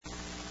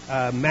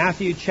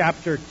Matthew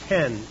chapter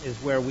 10 is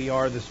where we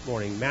are this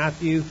morning.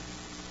 Matthew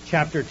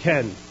chapter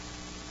 10.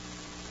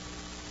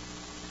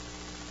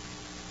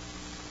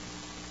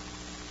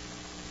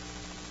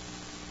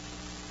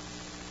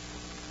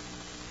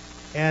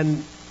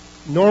 And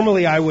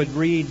normally I would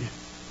read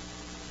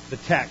the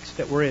text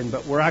that we're in,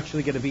 but we're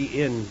actually going to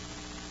be in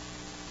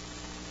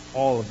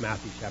all of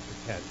Matthew chapter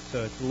 10.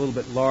 So it's a little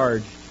bit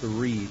large to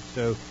read.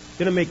 So I'm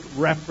going to make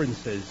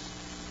references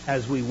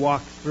as we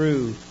walk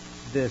through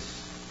this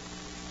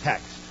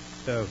text.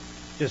 So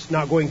just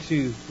not going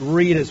to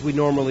read as we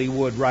normally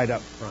would right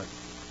up front.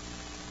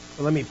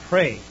 So let me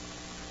pray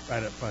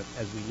right up front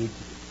as we need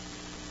to do.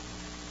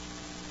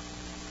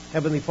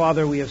 Heavenly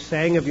Father, we have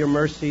sang of your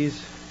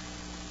mercies.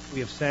 We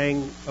have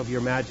sang of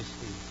your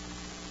majesty.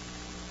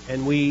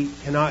 And we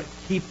cannot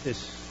keep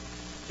this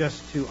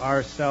just to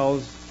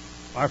ourselves,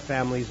 our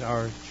families,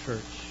 our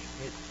church.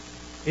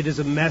 It is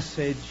a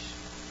message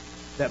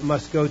that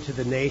must go to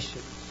the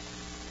nations.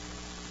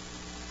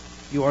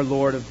 You are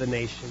Lord of the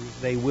nations.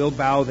 They will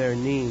bow their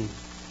knee.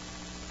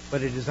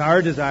 But it is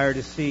our desire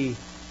to see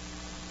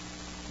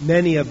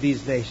many of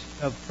these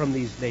nations, from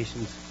these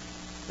nations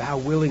bow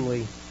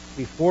willingly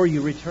before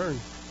you return.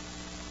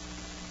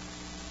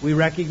 We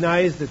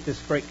recognize that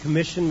this great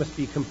commission must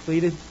be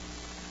completed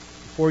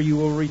before you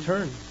will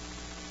return.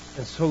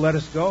 And so let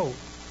us go.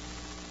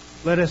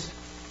 Let us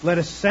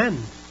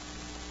send.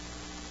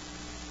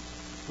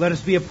 Let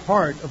us be a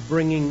part of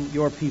bringing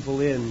your people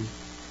in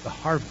the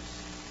harvest.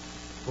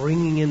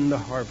 Bringing in the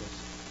harvest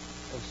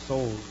of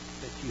souls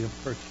that you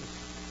have purchased.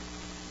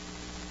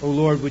 Oh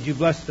Lord, would you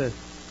bless the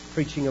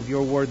preaching of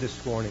your word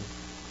this morning,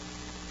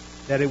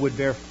 that it would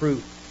bear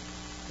fruit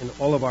in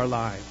all of our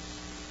lives,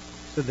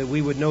 so that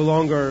we would no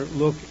longer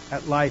look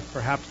at life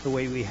perhaps the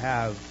way we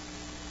have,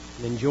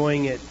 and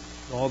enjoying it,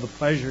 and all the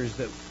pleasures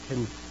that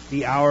can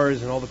be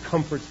ours and all the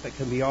comforts that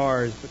can be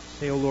ours, but to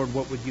say, oh Lord,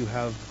 what would you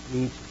have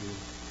me to do?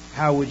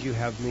 How would you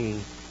have me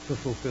to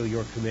fulfill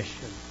your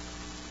commission?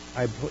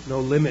 I put no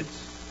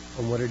limits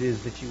on what it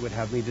is that you would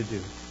have me to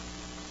do.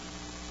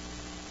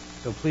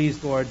 So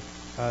please, Lord,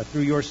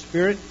 through your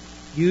Spirit,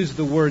 use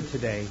the word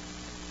today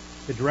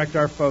to direct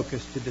our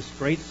focus to this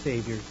great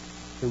Savior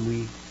whom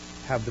we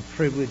have the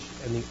privilege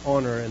and the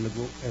honor and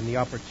the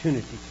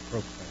opportunity to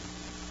proclaim.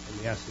 And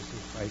we ask this in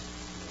Christ's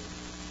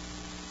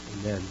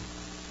name. Amen.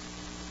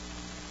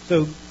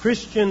 So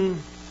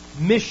Christian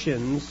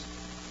missions,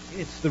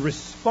 it's the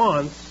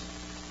response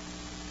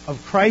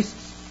of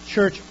Christ's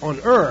church on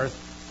earth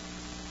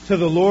to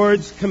the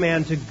Lord's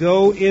command to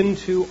go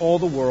into all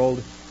the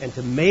world and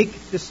to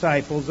make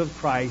disciples of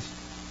Christ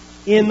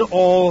in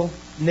all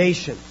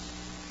nations.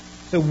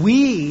 So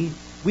we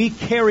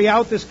carry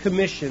out this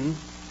commission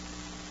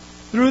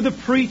through the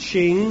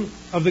preaching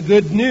of the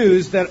good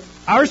news that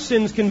our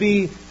sins can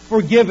be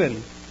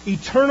forgiven.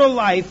 Eternal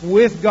life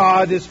with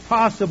God is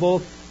possible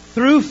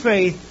through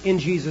faith in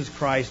Jesus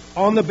Christ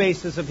on the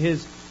basis of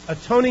His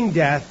atoning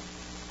death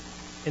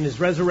and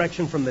His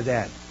resurrection from the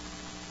dead.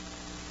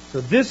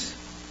 So this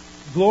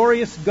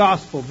glorious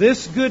gospel,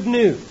 this good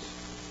news,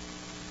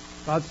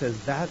 God says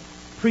that,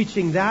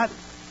 preaching that,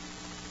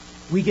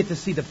 we get to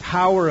see the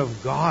power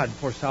of God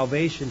for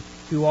salvation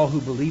to all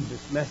who believe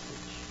this message.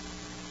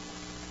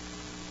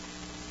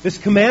 This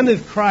command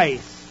of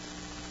Christ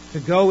to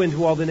go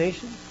into all the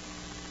nations,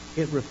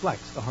 it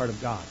reflects the heart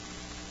of God.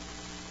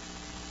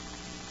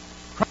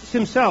 Christ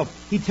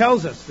Himself, He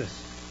tells us this.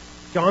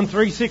 John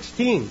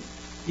 3:16.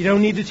 You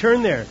don't need to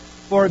turn there.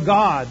 For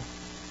God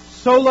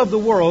so loved the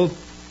world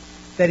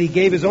that He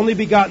gave His only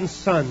begotten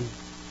Son,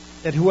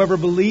 that whoever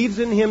believes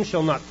in Him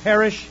shall not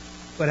perish,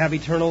 but have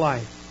eternal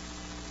life.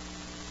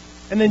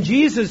 And then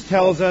Jesus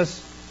tells us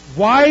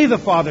why the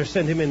Father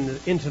sent Him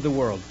into the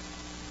world,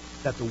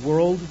 that the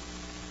world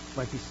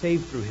might be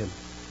saved through Him.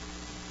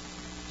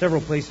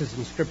 Several places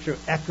in Scripture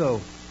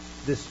echo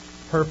this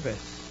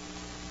purpose.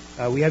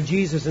 We have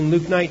Jesus in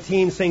Luke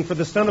 19 saying, "For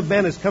the Son of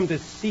Man has come to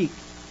seek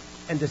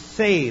and to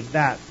save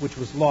that which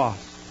was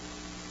lost."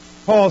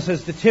 Paul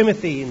says to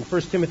Timothy in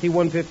 1 Timothy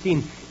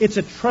 1:15, it's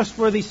a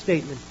trustworthy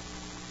statement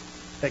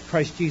that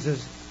Christ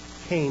Jesus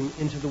came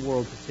into the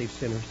world to save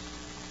sinners.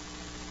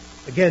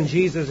 Again,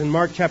 Jesus in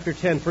Mark chapter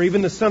 10, "For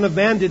even the Son of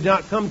Man did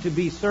not come to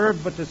be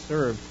served, but to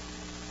serve,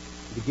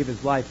 and to give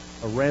His life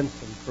a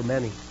ransom for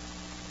many."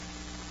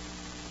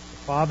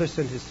 The Father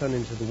sent His Son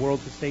into the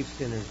world to save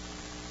sinners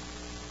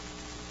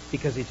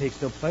because He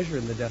takes no pleasure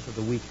in the death of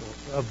the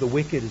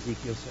wicked,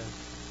 Ezekiel says.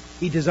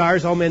 He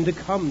desires all men to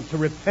come to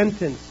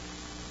repentance,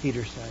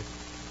 Peter said.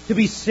 To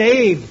be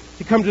saved,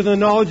 to come to the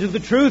knowledge of the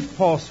truth,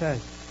 Paul says.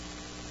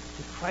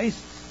 And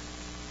Christ's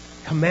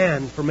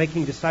command for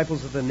making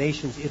disciples of the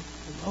nations, it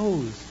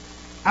flows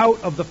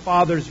out of the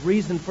Father's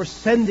reason for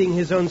sending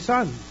His own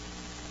Son.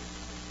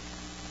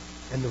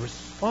 And the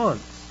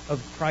response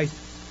of Christ's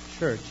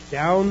church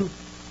down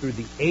through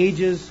the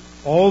ages,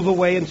 all the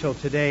way until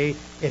today,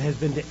 it has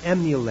been to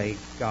emulate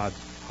God's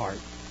heart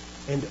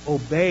and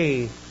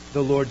obey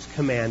the Lord's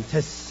command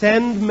to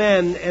send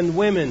men and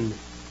women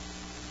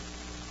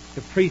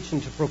to preach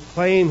and to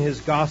proclaim His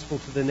gospel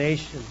to the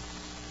nations.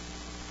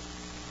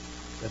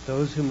 that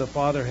those whom the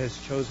Father has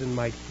chosen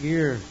might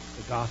hear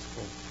the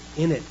gospel.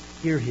 In it,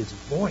 hear his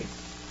voice,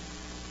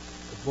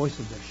 the voice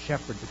of their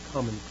shepherd to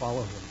come and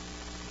follow him.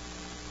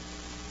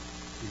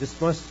 See,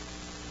 this must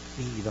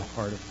be the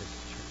heart of this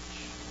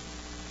church.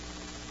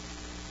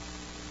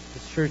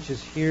 This church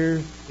is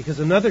here because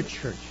another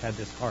church had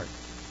this heart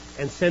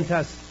and sent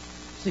us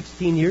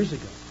 16 years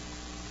ago.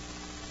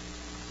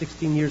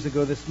 16 years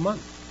ago this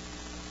month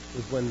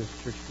was when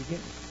this church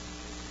began.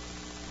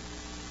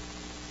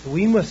 So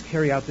we must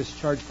carry out this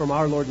charge from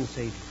our Lord and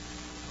Savior.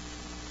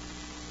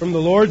 From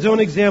the Lord's own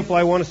example,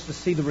 I want us to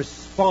see the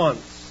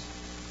response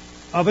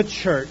of a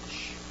church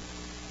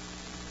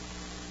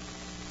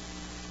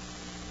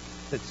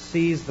that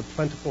sees the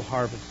plentiful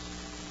harvest,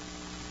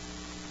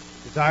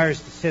 desires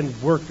to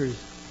send workers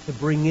to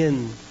bring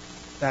in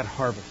that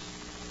harvest.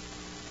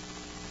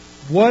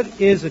 What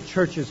is a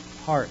church's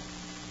part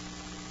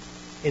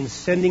in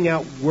sending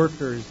out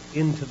workers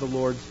into the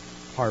Lord's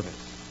harvest?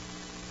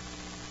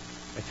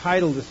 My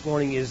title this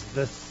morning is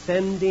The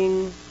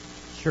Sending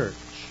Church,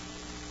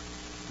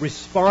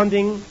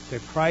 responding to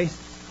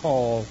Christ's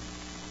call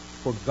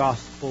for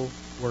gospel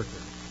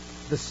workers.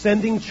 The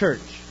Sending Church,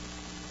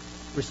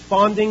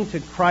 responding to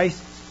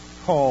Christ's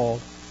call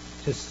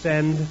to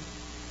send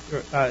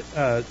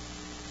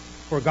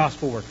for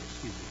gospel workers.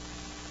 Excuse me.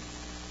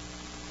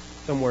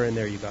 Somewhere in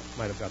there you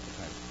might have got the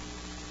title.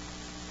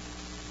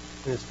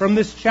 And it's from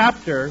this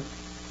chapter,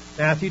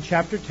 Matthew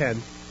chapter 10,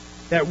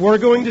 that we're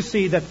going to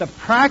see that the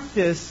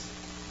practice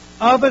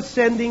of a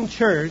sending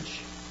church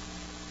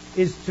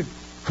is to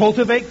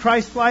cultivate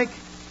Christ-like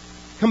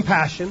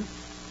compassion,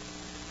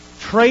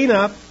 train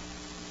up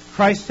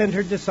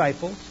Christ-centered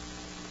disciples,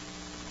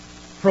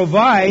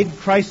 provide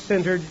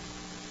Christ-centered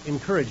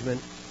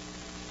encouragement,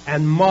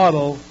 and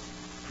model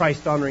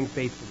Christ-honoring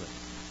faithfulness.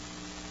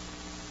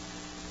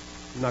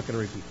 I'm not going to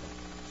repeat that.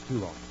 It's too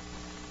long.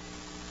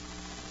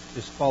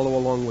 Just follow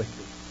along with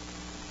me.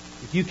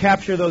 If you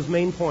capture those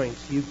main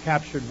points, you've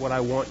captured what I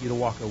want you to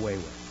walk away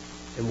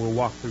with. And we'll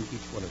walk through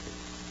each one of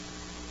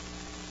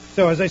these.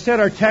 So as I said,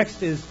 our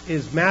text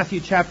is Matthew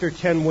chapter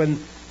 10,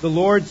 when the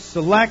Lord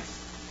selects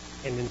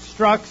and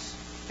instructs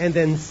and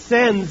then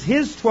sends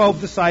his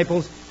 12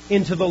 disciples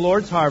into the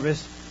Lord's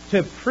harvest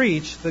to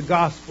preach the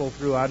gospel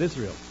throughout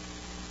Israel.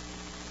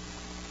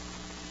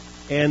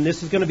 And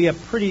this is going to be a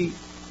pretty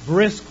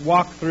brisk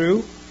walk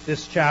through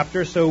this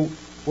chapter, so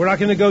we're not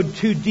going to go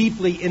too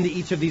deeply into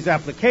each of these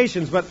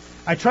applications, but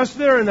I trust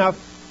they're enough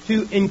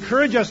to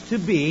encourage us to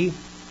be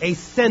a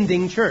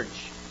sending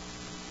church.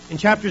 In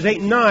chapters 8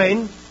 and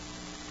 9,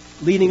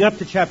 leading up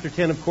to chapter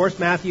 10, of course,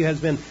 Matthew has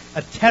been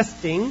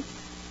attesting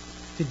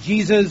to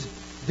Jesus'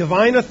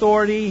 divine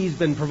authority. He's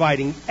been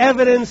providing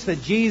evidence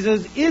that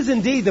Jesus is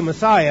indeed the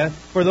Messiah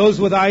for those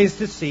with eyes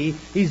to see.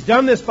 He's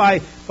done this by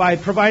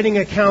providing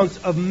accounts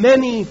of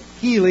many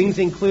healings,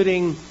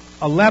 including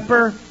a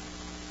leper,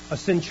 a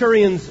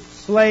centurion's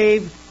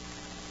slave,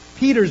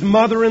 Peter's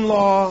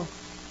mother-in-law,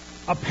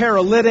 a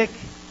paralytic.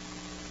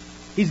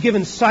 He's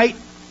given sight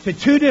to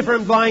 2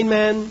 different blind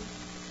men.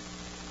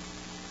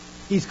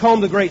 He's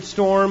calmed a great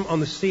storm on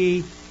the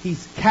sea.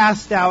 He's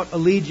cast out a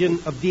legion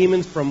of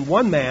demons from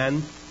one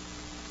man.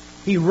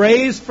 He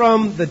raised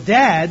from the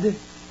dead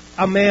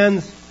a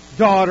man's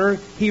daughter.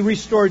 He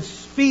restored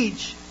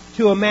speech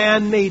to a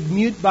man made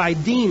mute by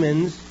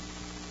demons.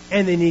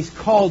 And then he's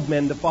called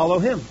men to follow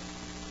him.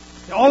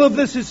 All of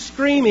this is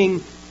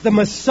screaming, the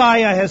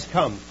Messiah has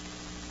come.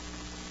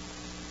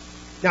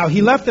 Now,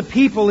 he left the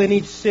people in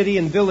each city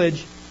and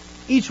village,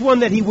 each one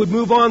that he would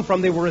move on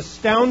from. They were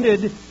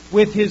astounded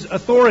with his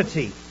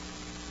authority.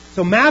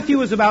 So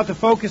Matthew is about to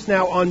focus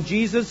now on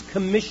Jesus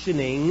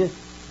commissioning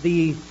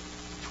the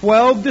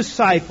 12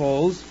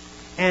 disciples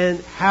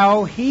and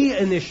how he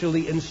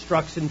initially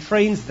instructs and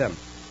trains them.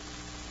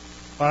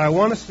 But I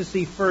want us to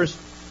see first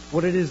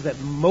what it is that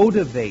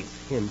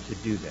motivates him to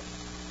do this.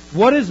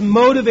 What is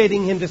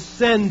motivating him to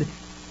send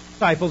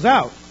disciples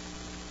out?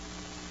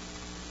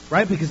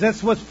 Right? Because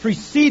that's what's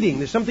preceding.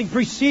 There's something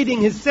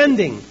preceding his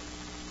sending.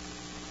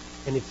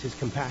 And it's his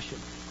compassion.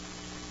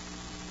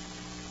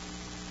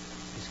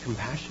 His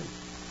compassion.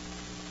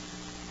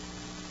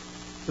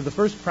 So the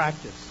first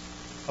practice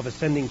of a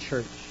sending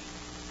church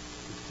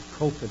is to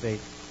cultivate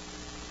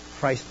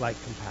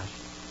Christ-like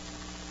compassion.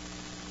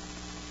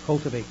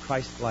 Cultivate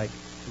Christ-like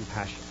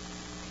compassion.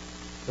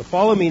 So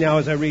follow me now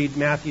as I read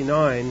Matthew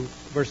 9,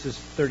 verses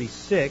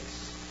 36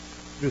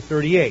 through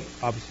 38.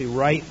 Obviously,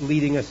 right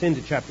leading us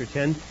into chapter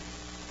 10.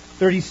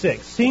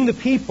 36. Seeing the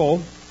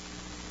people,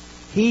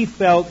 he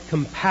felt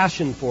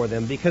compassion for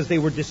them because they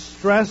were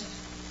distressed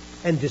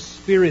and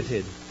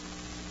dispirited,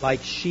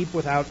 like sheep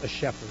without a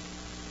shepherd.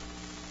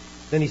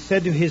 Then he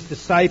said to his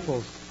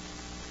disciples,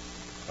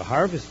 the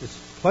harvest is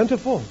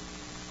plentiful,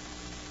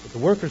 but the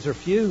workers are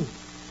few.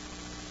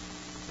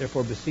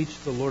 Therefore beseech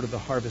the Lord of the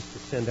harvest to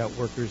send out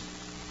workers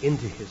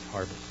into his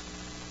harvest.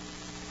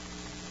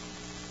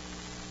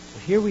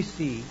 Well, here we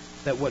see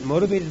that what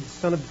motivated the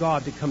Son of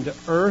God to come to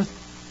earth,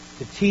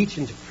 to teach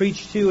and to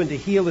preach to and to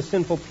heal a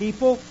sinful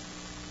people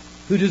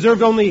who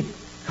deserved only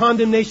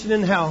condemnation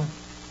in hell,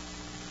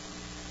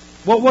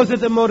 What was it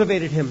that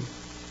motivated him?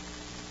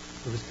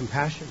 It was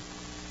compassion.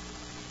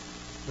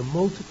 The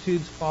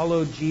multitudes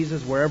followed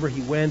Jesus wherever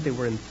he went. They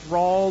were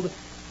enthralled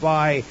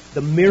by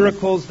the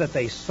miracles that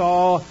they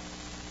saw.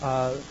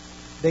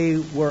 They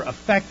were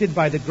affected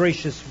by the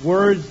gracious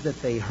words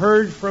that they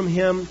heard from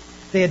him.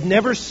 They had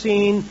never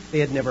seen, they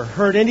had never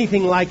heard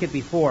anything like it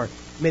before.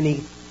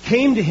 Many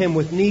came to him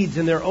with needs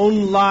in their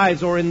own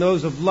lives or in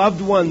those of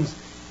loved ones.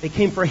 They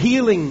came for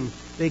healing.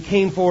 They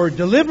came for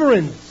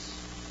deliverance.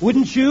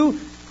 Wouldn't you?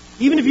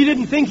 Even if you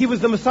didn't think he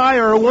was the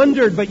Messiah or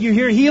wondered, but you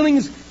hear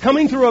healings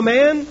coming through a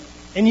man,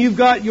 and you've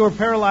got your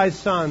paralyzed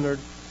son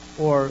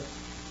or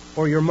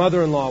your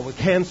mother-in-law with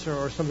cancer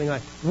or something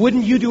like that.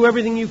 Wouldn't you do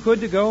everything you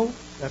could to go?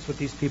 That's what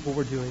these people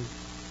were doing.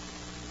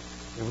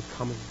 They were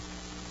coming.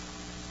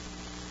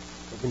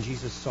 But when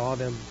Jesus saw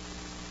them,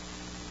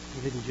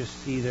 he didn't just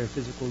see their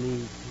physical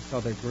needs. He saw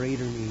their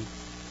greater needs.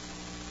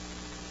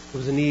 There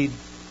was a need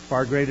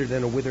far greater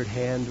than a withered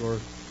hand or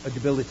a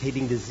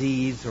debilitating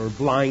disease or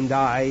blind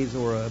eyes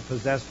or a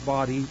possessed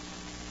body.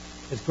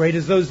 As great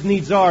as those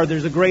needs are,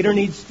 there's a greater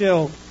need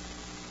still.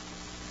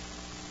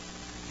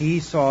 He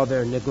saw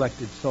their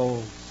neglected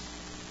souls.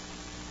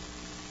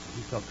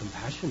 He felt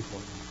compassion for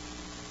them.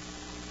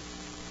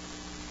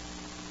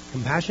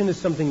 Compassion is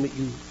something that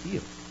you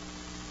feel.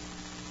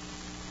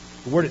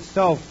 The word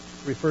itself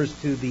refers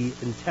to the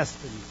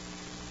intestines,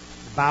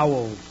 the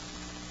bowels.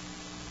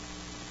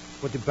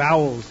 What do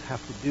bowels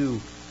have to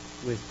do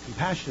with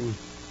compassion?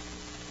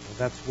 Well,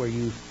 that's where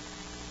you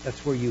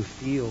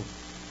feel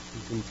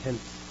these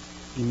intense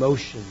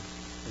emotions,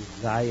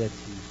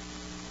 anxiety,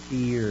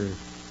 fear,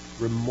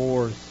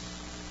 remorse,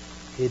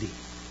 pity.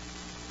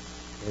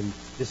 And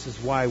this is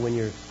why when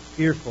you're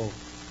fearful,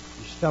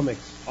 your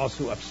stomach's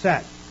also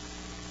upset.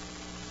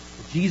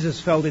 Jesus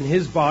felt in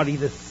his body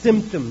the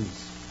symptoms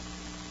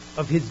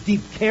of his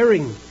deep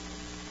caring.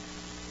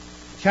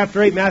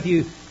 Chapter 8,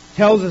 Matthew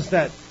tells us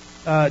that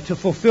to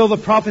fulfill the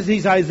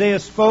prophecies Isaiah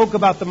spoke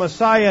about the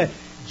Messiah,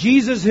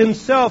 Jesus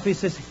himself, he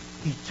says,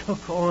 he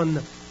took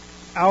on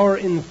our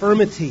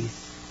infirmities,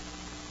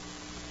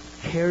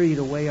 carried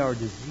away our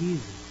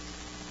diseases.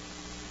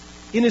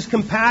 In his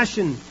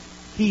compassion,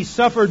 he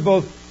suffered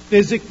both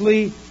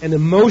physically and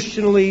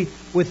emotionally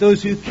with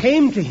those who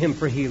came to him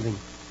for healing.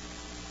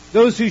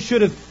 Those who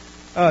should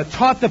have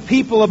taught the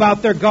people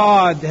about their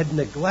God had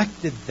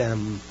neglected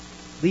them,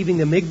 leaving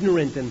them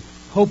ignorant and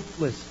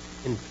hopeless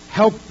and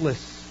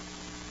helpless,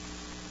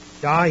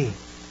 dying,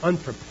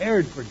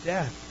 unprepared for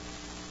death.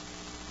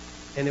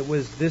 And it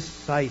was this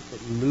sight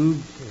that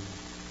moved him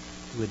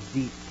to a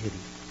deep pity.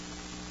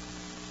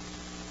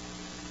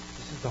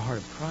 This is the heart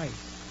of Christ,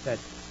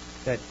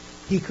 that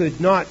he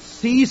could not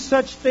see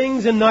such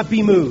things and not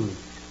be moved.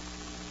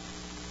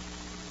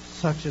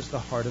 Such is the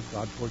heart of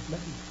God towards men.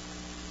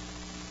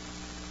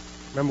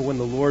 Remember when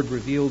the Lord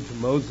revealed to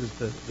Moses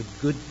the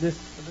goodness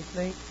of the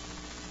snake?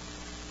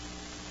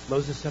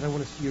 Moses said, I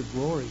want to see your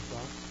glory,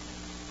 God.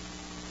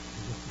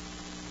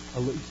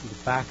 I'll let you see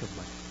the back of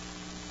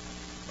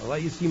I'll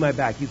let you see my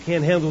back. You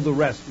can't handle the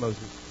rest,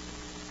 Moses.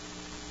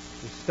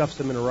 He stuffs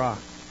them in a rock.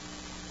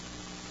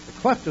 The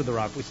cleft of the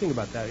rock. We sing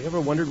about that. You ever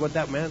wondered what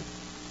that meant?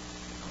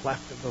 The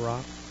cleft of the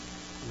rock.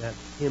 And that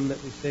hymn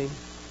that we sing.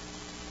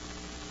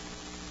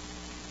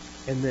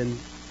 And then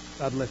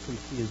God lets him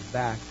see his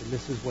back. And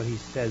this is what he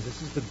says.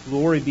 This is the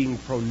glory being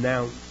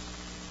pronounced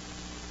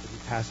as he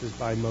passes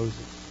by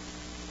Moses.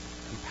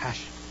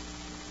 Compassionate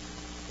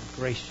and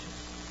gracious.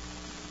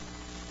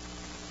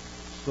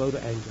 Slow to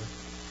anger.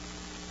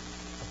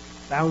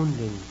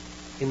 Abounding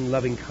in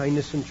loving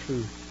kindness and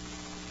truth.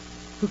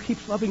 Who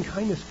keeps loving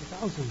kindness for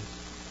thousands.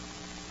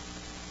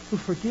 Who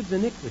forgives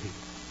iniquity,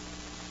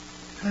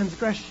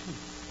 transgression,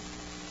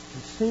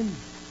 and sin.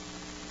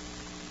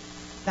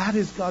 That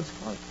is God's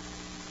heart.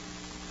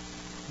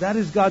 That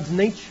is God's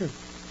nature.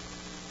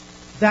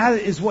 That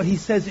is what he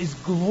says is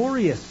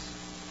glorious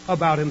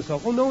about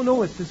himself. Oh,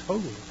 no, it's his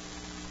holiness.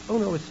 Oh,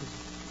 no, it's his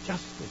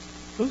justice.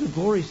 Those are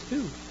glories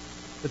too.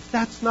 But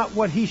that's not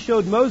what he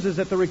showed Moses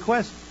at the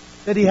request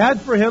that he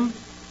had for him.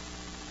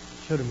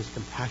 He showed him his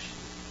compassion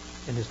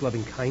and his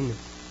loving kindness.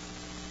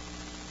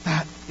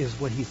 That is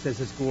what he says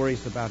is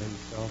glorious about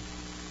himself.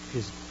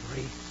 His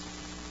grace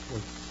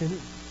towards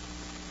sinners,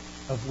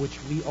 of which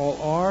we all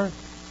are.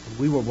 And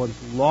we were once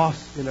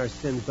lost in our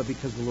sins, but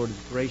because the Lord is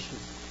gracious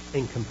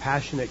and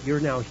compassionate, you're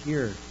now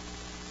here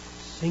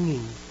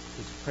singing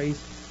his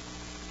praises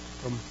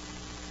from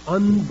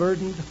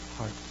unburdened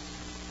hearts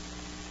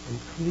and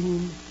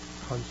clean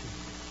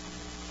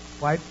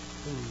consciences, wiped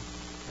clean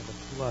by the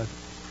blood of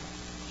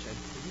Christ shed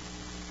for you.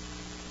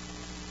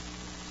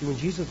 See, when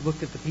Jesus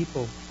looked at the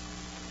people,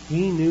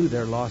 he knew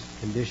their lost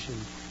condition.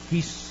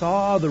 He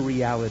saw the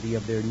reality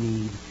of their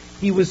need.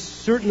 He was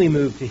certainly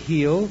moved to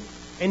heal,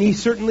 and he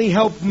certainly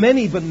helped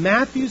many. But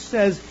Matthew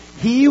says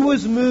he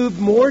was moved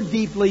more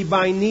deeply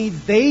by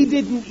needs they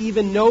didn't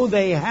even know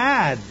they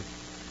had,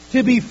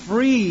 to be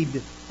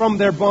freed from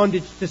their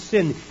bondage to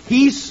sin.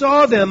 He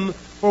saw them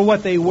for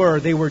what they were.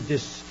 They were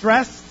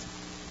distressed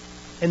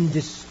and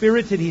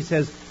dispirited, he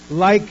says,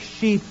 like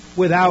sheep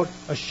without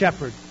a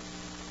shepherd.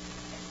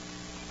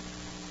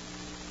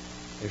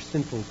 Their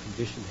sinful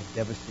condition had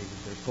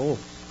devastated their souls,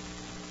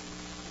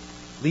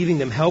 leaving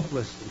them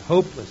helpless and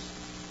hopeless.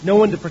 No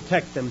one to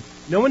protect them,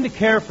 no one to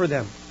care for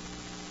them.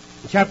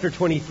 In chapter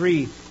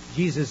 23,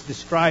 Jesus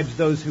describes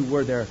those who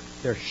were their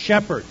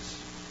shepherds.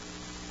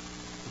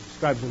 He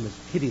describes them as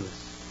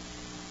pitiless,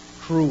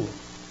 cruel.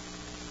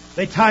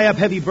 They tie up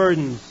heavy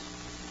burdens.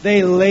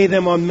 They lay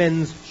them on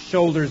men's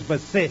shoulders,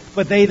 but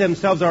they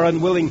themselves are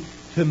unwilling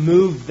to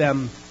move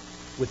them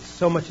with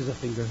so much as a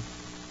finger.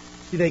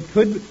 See,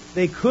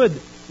 they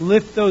could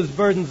lift those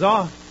burdens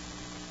off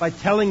by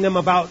telling them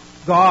about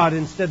God.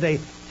 Instead, they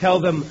tell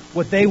them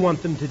what they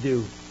want them to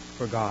do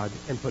for God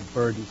and put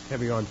burdens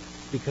heavier on,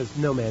 because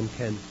no man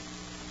can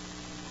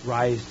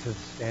rise to the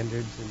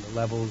standards and the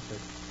levels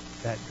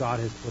that God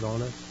has put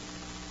on us.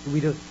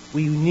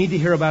 We need to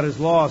hear about His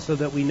law so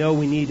that we know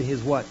we need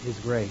His what? His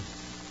grace.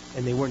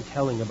 And they weren't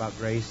telling about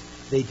grace.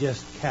 They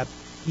just kept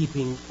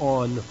keeping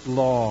on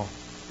law,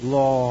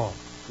 law,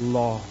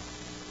 law.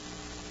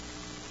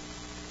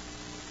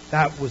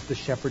 That was the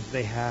shepherds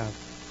they have.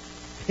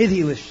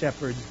 Pitiless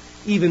shepherds.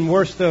 Even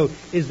worse, though,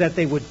 is that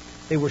they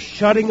were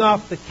shutting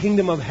off the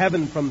kingdom of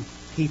heaven from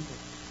people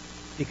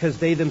because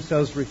they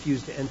themselves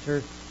refused to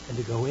enter and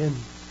to go in.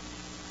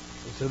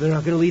 And so they're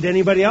not going to lead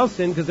anybody else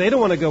in because they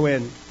don't want to go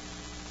in.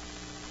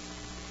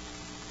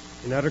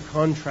 In utter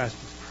contrast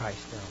is Christ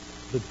now,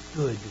 the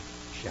good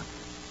shepherd,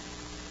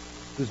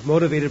 who's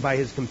motivated by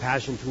His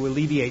compassion to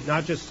alleviate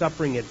not just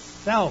suffering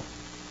itself,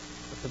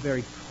 but the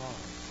very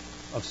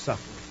cause of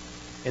suffering.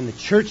 And the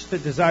church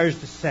that desires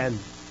to send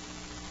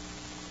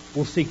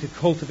will seek to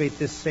cultivate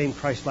this same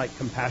Christ-like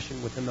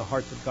compassion within the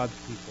hearts of God's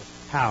people.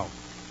 How?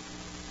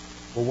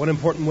 Well, one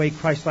important way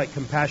Christ-like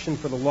compassion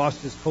for the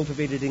lost is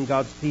cultivated in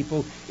God's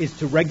people is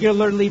to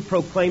regularly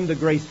proclaim the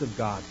grace of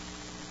God.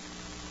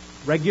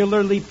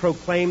 Regularly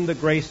proclaim the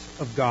grace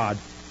of God.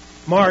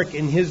 Mark,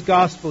 in his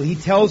gospel, he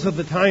tells of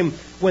the time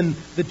when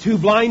the two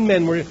blind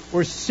men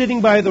were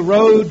sitting by the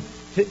road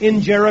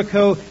in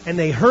Jericho, and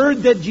they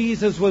heard that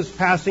Jesus was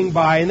passing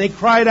by, and they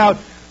cried out,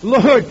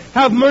 "Lord,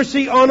 have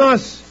mercy on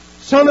us,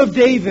 Son of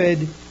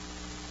David."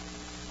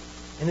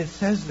 And it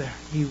says there,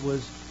 He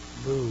was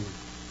moved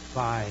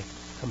by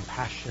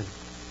compassion,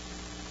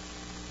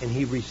 and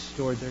He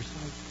restored their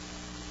sight.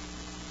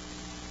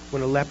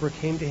 When a leper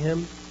came to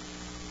Him,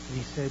 and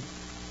he said,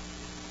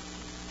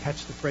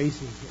 catch the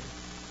phrasing here,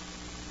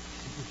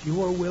 he said, "If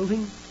you are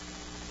willing,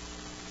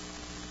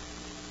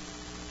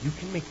 you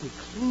can make me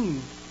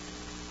clean."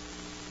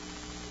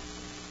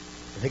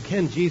 And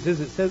again, Jesus,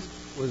 it says,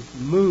 was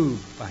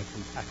moved by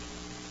compassion.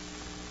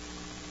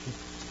 He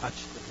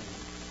touched the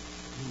man.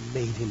 He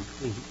made him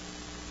clean.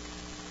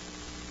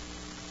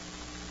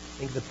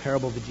 Think of the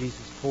parable that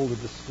Jesus told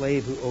of the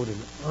slave who owed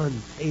an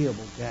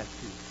unpayable debt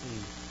to his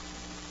king,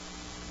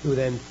 who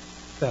then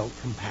felt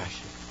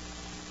compassion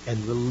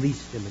and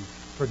released him and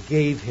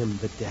forgave him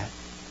the debt.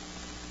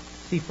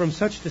 See, from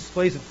such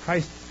displays of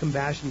Christ's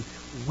compassion,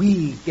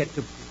 we get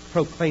to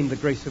proclaim the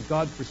grace of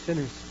God for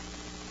sinners.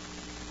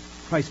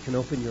 Christ can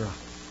open your eyes.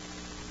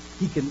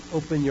 He can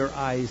open your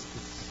eyes to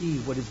see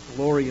what is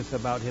glorious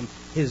about Him,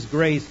 His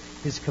grace,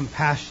 His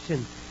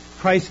compassion.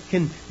 Christ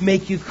can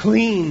make you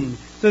clean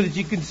so that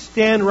you can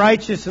stand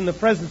righteous in the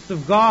presence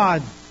of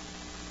God.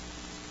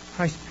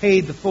 Christ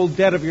paid the full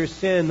debt of your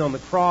sin on the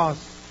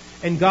cross.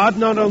 And God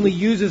not only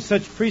uses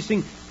such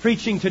preaching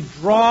to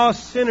draw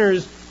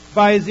sinners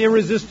by His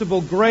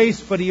irresistible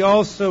grace, but He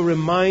also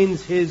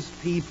reminds His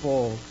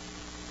people,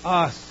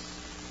 us,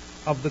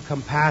 of the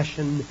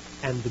compassion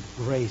and the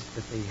grace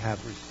that they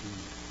have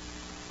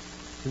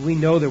received. And we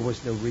know there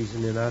was no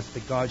reason in us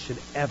that God should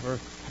ever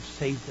have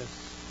saved us.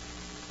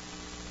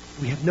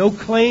 We have no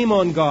claim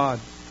on God.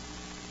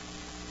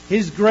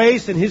 His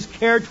grace and His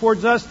care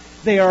towards us,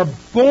 they are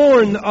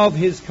born of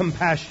His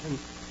compassion.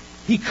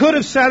 He could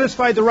have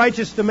satisfied the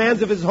righteous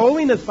demands of His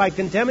holiness by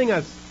condemning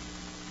us.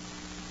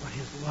 But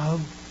His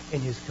love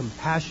and His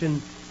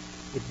compassion,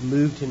 it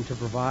moved Him to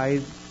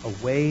provide a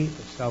way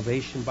of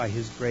salvation by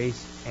His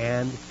grace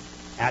and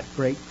at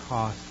great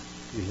cost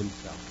to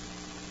Himself.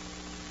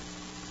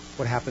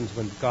 What happens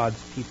when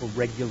God's people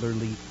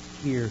regularly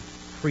hear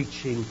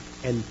preaching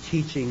and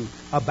teaching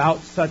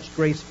about such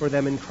grace for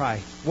them in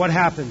Christ? What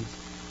happens?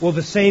 Well,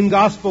 the same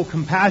gospel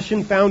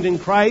compassion found in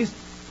Christ,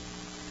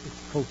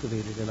 it's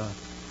cultivated in us.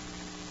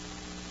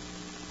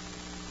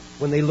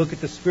 When they look at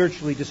the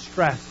spiritually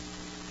distressed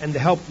and the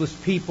helpless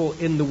people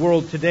in the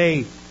world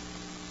today,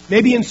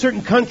 maybe in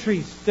certain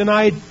countries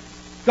denied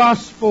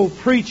gospel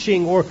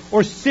preaching,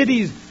 or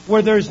cities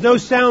where there's no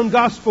sound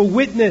gospel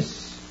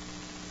witness,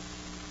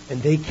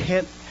 and they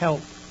can't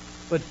help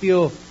but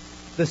feel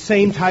the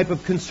same type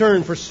of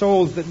concern for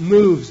souls that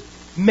moves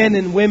men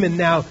and women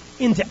now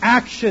into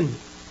action.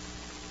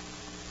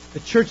 The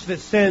church that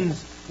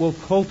sends will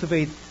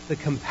cultivate the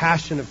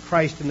compassion of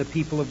Christ in the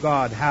people of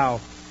God. How?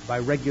 By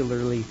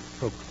regularly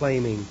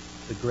proclaiming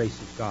the grace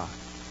of God.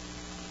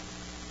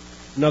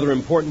 Another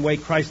important way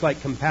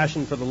Christ-like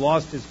compassion for the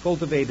lost is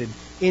cultivated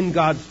in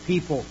God's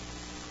people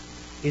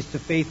is to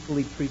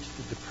faithfully preach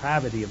the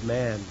depravity of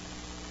man.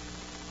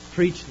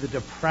 Preach the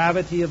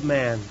depravity of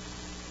man.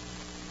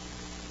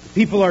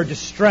 People are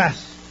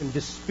distressed and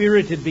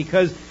dispirited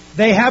because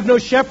they have no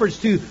shepherds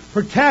to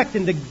protect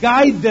and to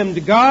guide them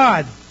to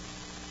God.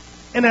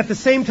 And at the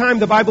same time,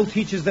 the Bible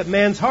teaches that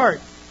man's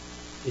heart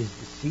is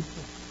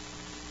deceitful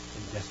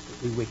and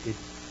desperately wicked.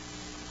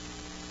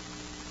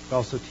 It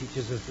also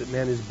teaches us that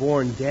man is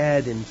born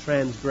dead in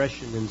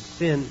transgression and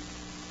sin.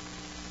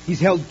 He's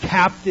held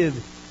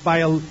captive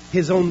by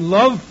his own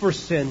love for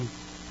sin,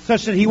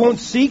 such that he won't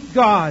seek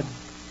God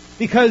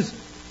because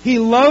he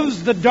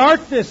loves the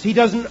darkness. He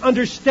doesn't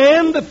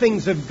understand the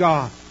things of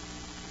God.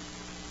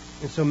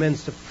 And so men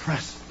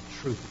suppress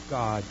the truth of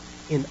God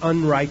in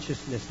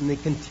unrighteousness, and they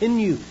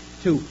continue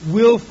to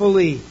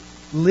willfully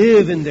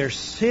live in their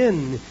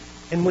sin.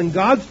 And when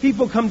God's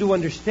people come to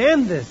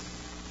understand this,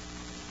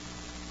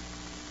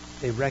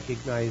 they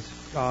recognize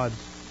God's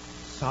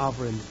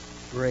sovereign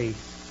grace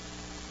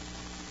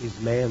is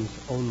man's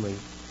only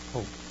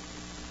hope.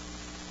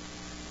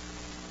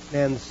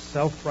 Man's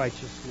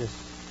self-righteousness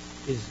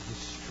is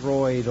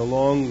destroyed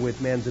along with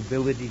man's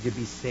ability to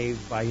be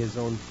saved by his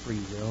own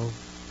free will.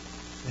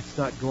 That's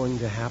not going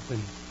to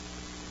happen.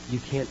 You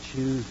can't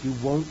choose. You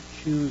won't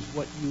choose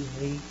what you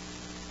hate.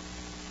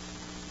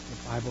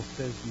 The Bible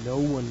says no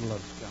one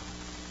loves God.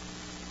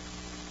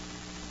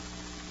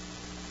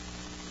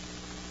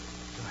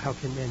 So how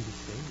can man be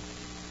saved?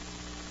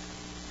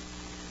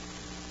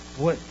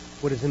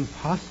 What is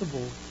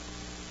impossible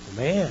for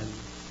man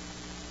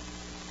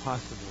is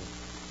possible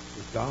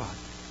with God.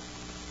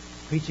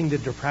 Preaching the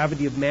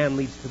depravity of man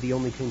leads to the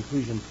only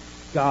conclusion.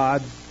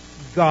 God's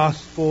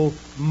gospel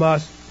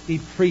must be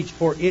preached,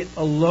 for it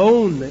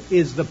alone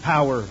is the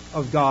power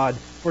of God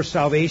for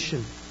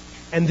salvation.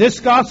 And this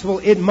gospel,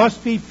 it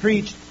must be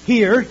preached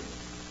here,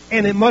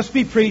 and it must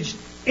be preached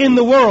in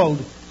the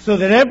world, so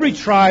that every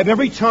tribe,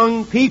 every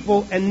tongue,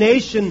 people, and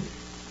nation,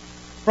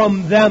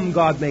 from them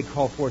God may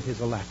call forth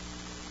His elect.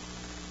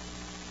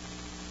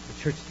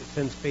 The church that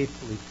sends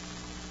faithfully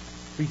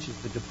preaches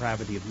the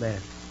depravity of man.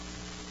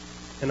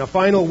 And a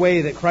final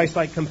way that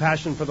Christ-like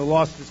compassion for the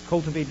lost is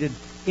cultivated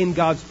in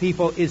God's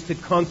people is to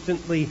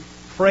constantly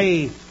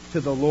pray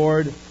to the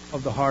Lord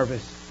of the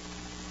harvest.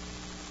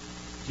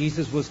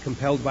 Jesus was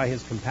compelled by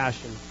His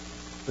compassion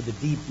for the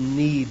deep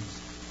needs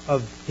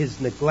of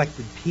His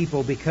neglected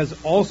people because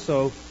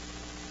also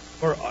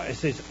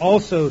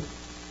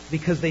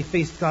because they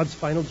faced God's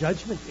final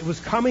judgment. It was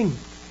coming.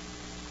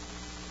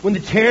 When the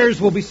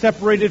tares will be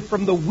separated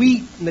from the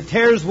wheat and the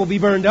tares will be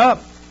burned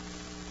up.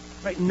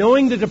 Right?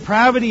 Knowing the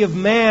depravity of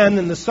man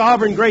and the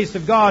sovereign grace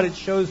of God, it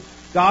shows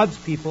God's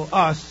people,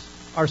 us,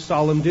 our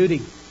solemn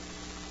duty.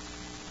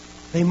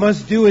 They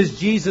must do as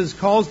Jesus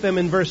calls them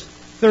in verse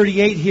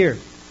 38 here.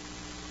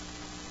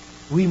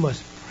 We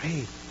must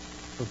pray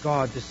for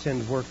God to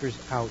send workers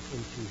out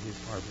into His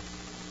harvest.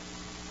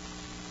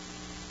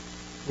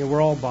 You know,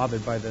 we're all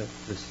bothered by the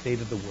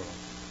state of the world.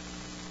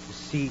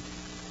 Deceit,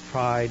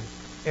 pride,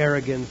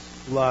 arrogance,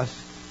 lust,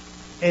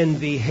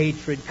 envy,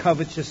 hatred,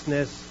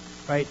 covetousness,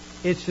 right?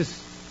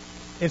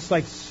 It's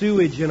like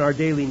sewage in our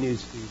daily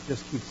news feed.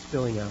 Just keeps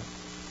spilling out.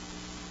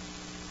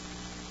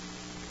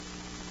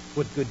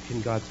 What good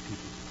can God's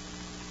people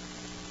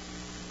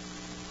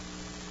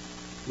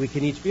do? We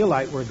can each be a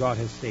light where God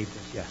has saved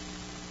us, yes.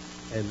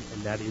 And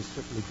that is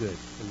certainly good.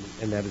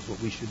 And that is what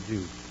we should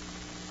do.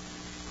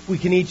 We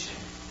can each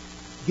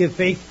give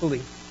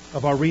faithfully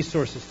of our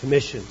resources to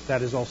missions.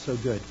 That is also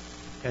good.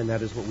 And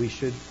that is what we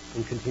should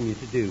and continue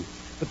to do.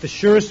 But the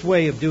surest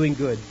way of doing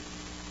good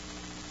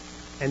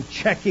and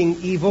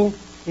checking evil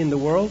in the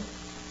world,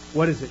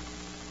 what is it?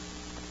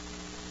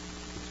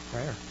 It's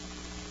prayer.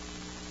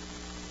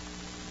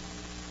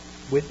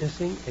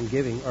 Witnessing and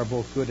giving are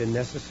both good and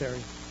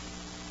necessary.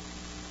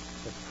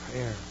 But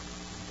prayer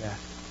is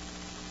best.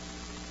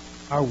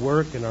 Our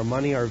work and our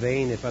money are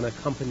vain if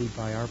unaccompanied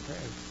by our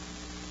prayers.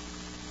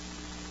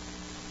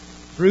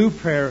 Through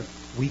prayer,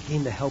 we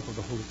gain the help of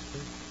the Holy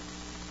Spirit.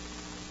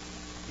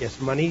 Yes,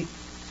 money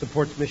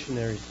supports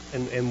missionaries,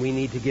 and we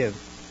need to give.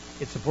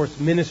 It supports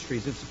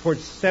ministries. It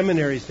supports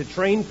seminaries to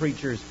train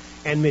preachers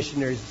and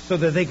missionaries so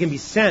that they can be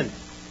sent.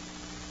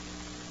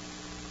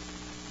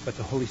 But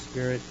the Holy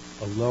Spirit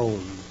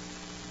alone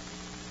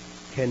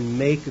can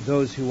make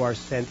those who are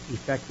sent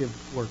effective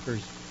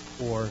workers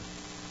for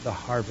the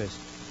harvest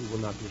who will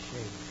not be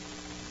ashamed.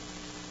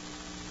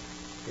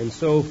 And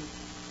so,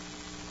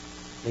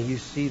 may you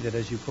see that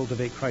as you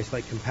cultivate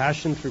Christ-like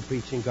compassion through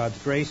preaching God's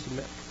grace.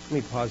 Let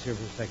me pause here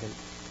for a second.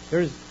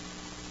 There's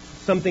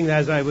something that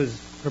as I was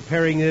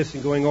preparing this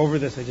and going over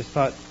this, I just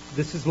thought,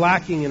 this is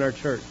lacking in our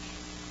church.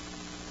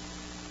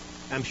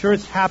 I'm sure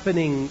it's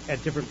happening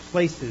at different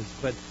places,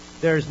 but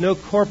there's no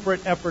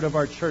corporate effort of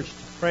our church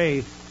to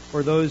pray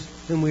for those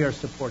whom we are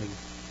supporting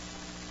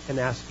and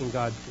asking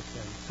God to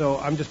send. So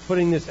I'm just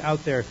putting this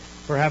out there.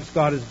 Perhaps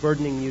God is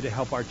burdening you to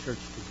help our church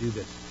to do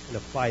this and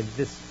apply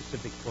this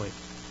specific point.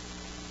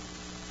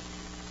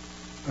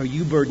 Are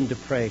you burdened to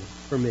pray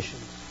for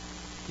missions?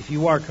 If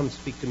you are, come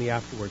speak to me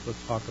afterwards.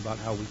 Let's talk about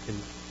how we can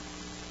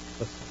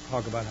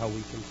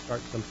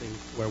start something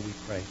where we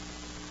pray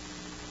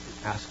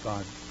and ask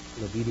God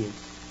in obedience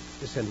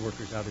to send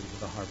workers out into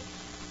the harvest.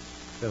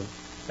 So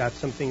that's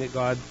something that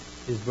God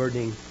is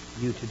burdening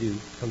you to do,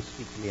 come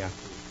speak to me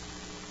afterwards.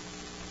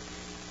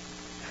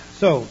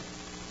 So,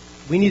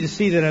 we need to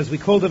see that as we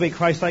cultivate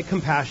Christ-like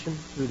compassion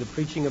through the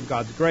preaching of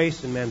God's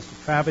grace and man's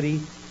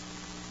depravity,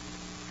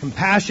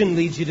 compassion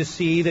leads you to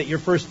see that your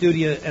first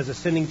duty as a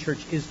sending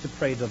church is to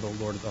pray to the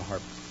Lord of the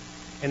harvest.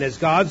 And as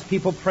God's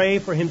people pray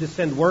for Him to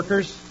send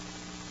workers,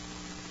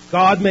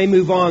 God may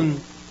move on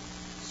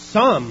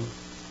some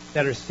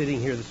that are sitting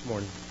here this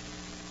morning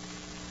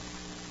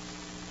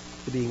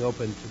to being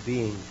open to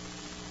being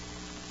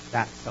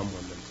that someone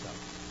themselves.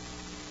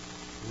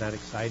 Isn't that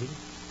exciting?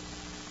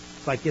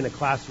 It's like in a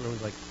classroom,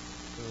 it's like,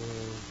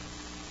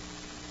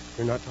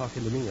 you're not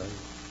talking to me, are you?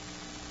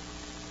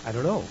 I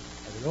don't know.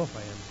 I don't know if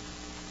I am.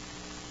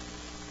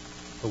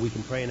 But we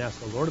can pray and ask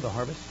the Lord of the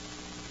harvest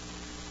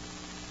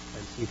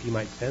and see if He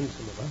might send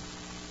some of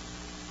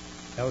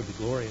us. That would be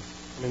glorious.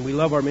 I mean, we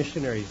love our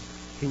missionaries.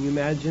 Can you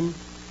imagine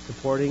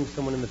supporting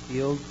someone in the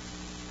field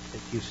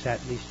that you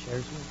sat in these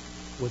chairs with?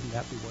 Wouldn't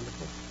that be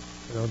wonderful?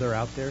 You know, they're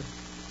out there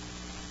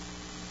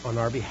on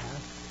our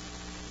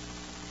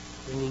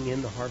behalf, bringing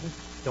in the harvest.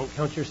 Don't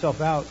count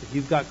yourself out. If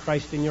you've got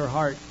Christ in your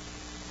heart,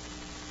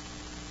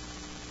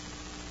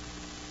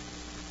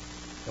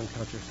 don't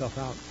count yourself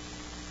out.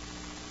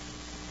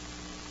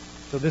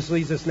 So this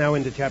leads us now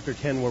into chapter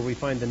 10, where we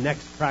find the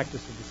next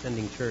practice of the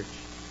sending church.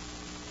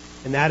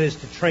 And that is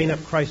to train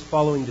up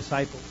Christ-following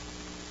disciples.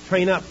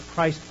 Train up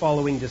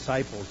Christ-following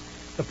disciples.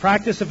 The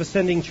practice of a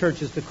sending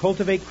church is to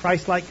cultivate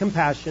Christ-like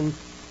compassion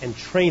and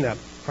train up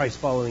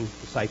Christ-following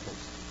disciples.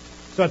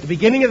 So at the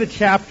beginning of the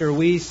chapter,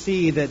 we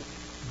see that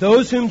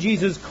those whom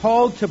Jesus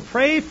called to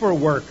pray for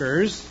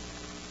workers,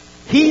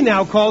 He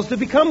now calls to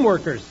become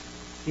workers.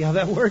 See how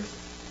that works?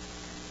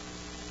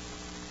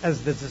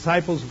 As the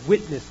disciples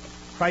witnessed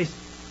Christ's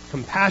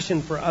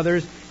compassion for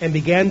others and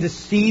began to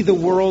see the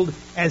world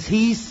as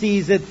He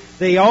sees it,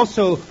 they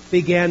also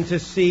began to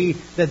see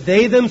that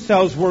they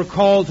themselves were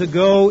called to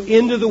go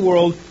into the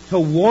world to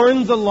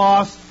warn the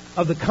lost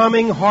of the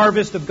coming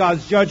harvest of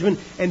God's judgment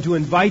and to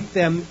invite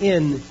them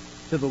in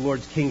to the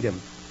Lord's kingdom.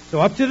 So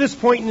up to this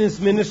point in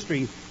His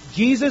ministry,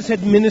 Jesus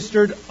had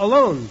ministered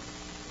alone.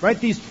 Right?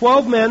 These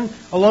 12 men,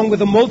 along with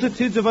the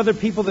multitudes of other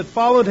people that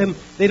followed Him,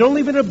 they'd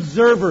only been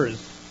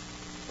observers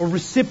or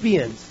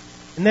recipients.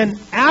 And then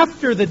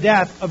after the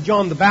death of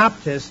John the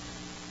Baptist,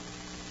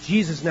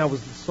 Jesus now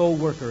was the sole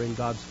worker in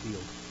God's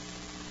field.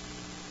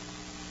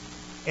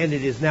 And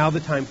it is now the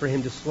time for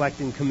Him to select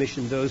and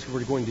commission those who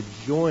are going to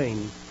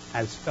join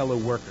as fellow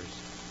workers.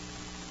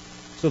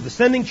 So the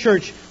sending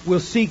church will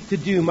seek to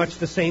do much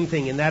the same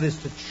thing, and that is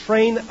to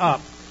train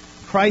up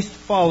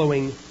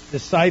Christ-following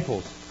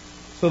disciples.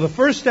 So the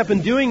first step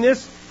in doing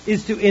this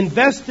is to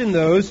invest in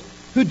those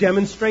who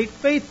demonstrate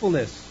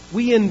faithfulness.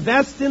 We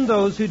invest in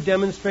those who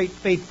demonstrate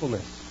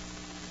faithfulness.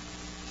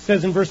 It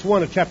says in verse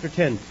 1 of chapter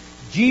 10,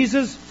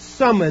 Jesus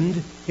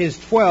summoned His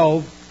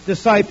 12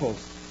 disciples.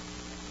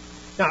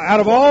 Now, out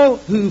of all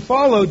who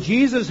followed,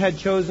 Jesus had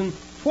chosen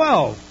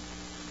 12.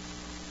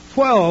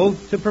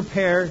 12 to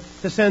prepare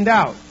to send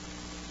out.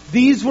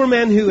 These were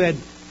men who had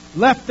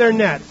left their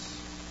nets,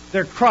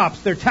 their crops,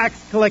 their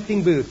tax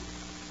collecting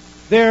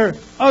booth, their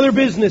other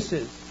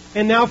businesses.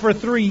 And now for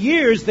 3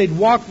 years they'd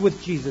walked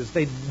with Jesus.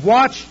 They'd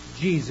watched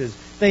Jesus.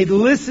 They'd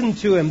listened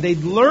to Him.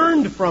 They'd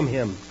learned from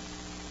Him.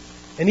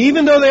 And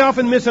even though they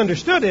often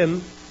misunderstood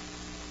Him,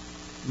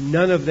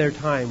 none of their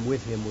time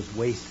with Him was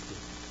wasted.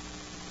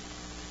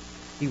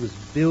 He was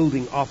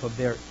building off of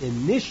their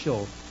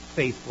initial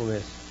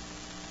faithfulness,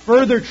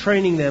 further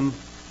training them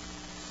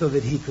so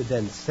that He could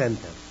then send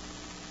them.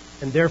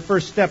 And their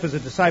first step as a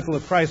disciple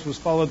of Christ was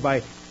followed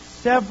by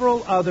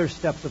several other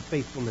steps of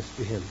faithfulness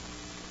to Him.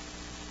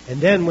 And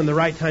then when the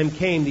right time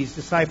came, these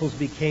disciples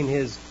became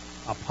His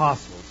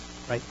apostles,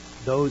 right?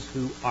 Those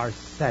who are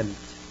sent.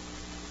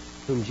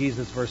 Whom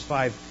Jesus, verse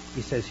 5,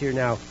 He says here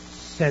now,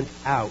 sent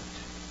out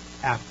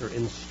after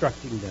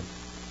instructing them.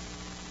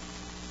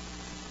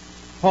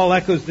 Paul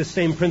echoes this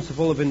same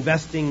principle of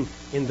investing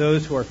in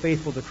those who are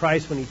faithful to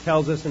Christ when he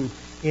tells us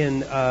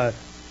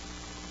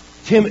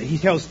he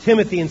tells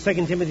Timothy in 2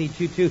 Timothy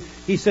 2:2,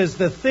 he says,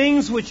 the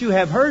things which you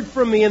have heard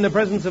from me in the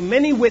presence of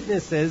many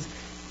witnesses,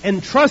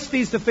 entrust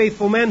these to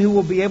faithful men who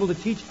will be able to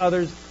teach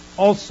others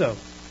also.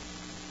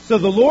 So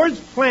the Lord's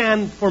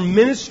plan for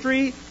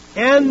ministry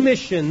and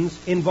missions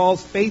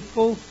involves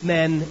faithful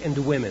men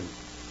and women.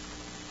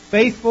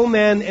 Faithful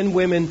men and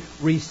women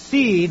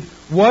receive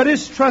what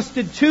is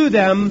trusted to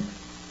them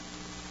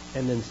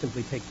and then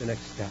simply take the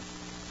next step.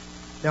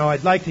 Now,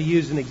 I'd like to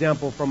use an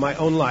example from my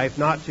own life,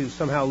 not to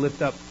somehow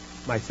lift up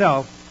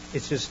myself.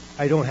 It's just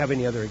I don't have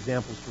any other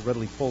examples to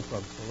readily pull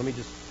from. So let me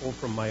just pull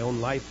from my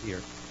own life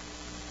here.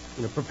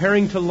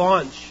 Preparing to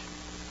launch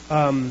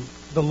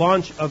the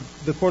launch of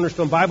the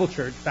Cornerstone Bible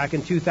Church back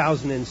in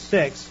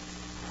 2006.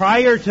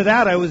 Prior to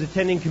that, I was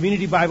attending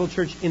Community Bible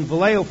Church in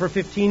Vallejo for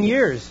 15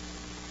 years.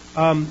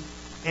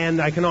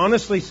 And I can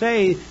honestly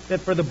say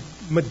that for the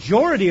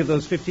majority of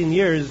those 15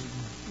 years,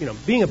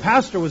 being a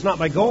pastor was not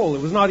my goal.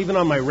 It was not even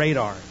on my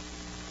radar.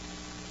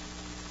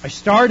 I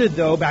started,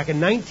 though, back in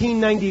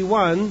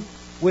 1991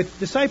 with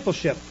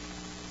discipleship.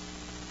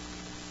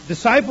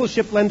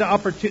 Discipleship led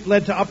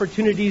to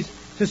opportunities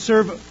to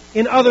serve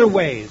in other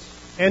ways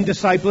and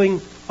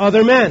discipling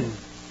other men.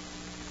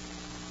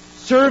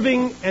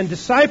 Serving and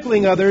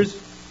discipling others,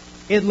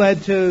 it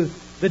led to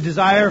the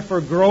desire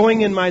for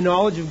growing in my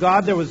knowledge of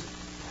God. There was,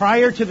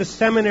 prior to the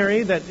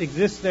seminary that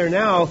exists there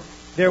now,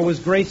 there was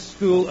Grace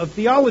School of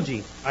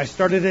Theology. I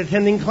started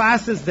attending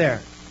classes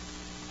there.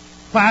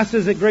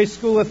 Classes at Grace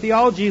School of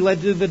Theology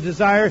led to the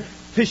desire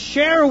to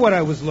share what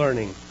I was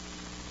learning.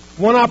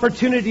 One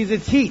opportunity to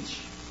teach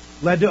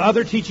led to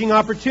other teaching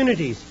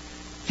opportunities.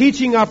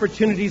 Teaching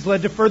opportunities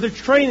led to further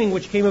training,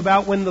 which came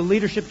about when the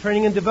Leadership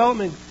Training and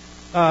Development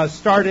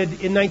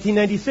started in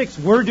 1996.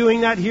 We're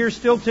doing that here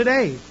still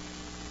today.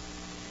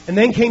 And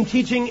then came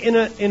teaching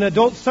in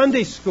adult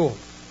Sunday school.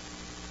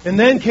 And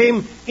then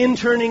came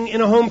interning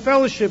in a home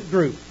fellowship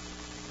group.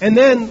 And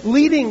then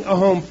leading a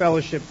home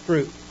fellowship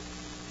group.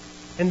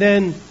 And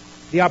then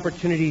the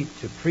opportunity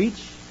to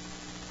preach.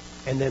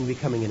 And then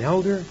becoming an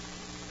elder.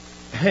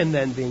 And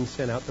then being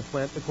sent out to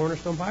plant the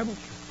Cornerstone Bible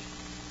Church.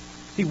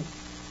 See,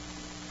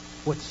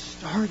 what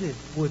started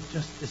with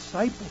just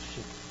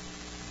discipleship,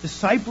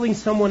 discipling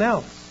someone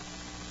else,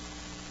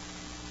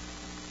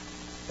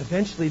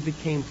 eventually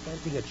became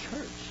planting a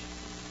church.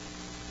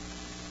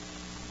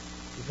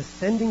 The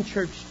sending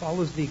church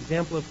follows the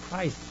example of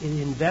Christ. It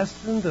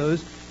invests in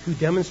those who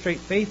demonstrate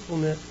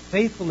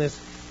faithfulness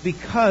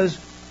because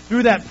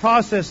through that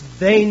process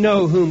they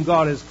know whom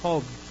God has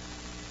called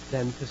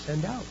them to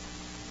send out.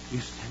 You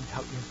send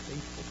out your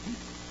faithful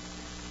people.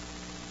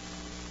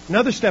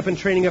 Another step in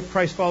training up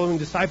Christ-following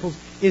disciples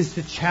is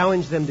to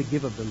challenge them to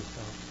give of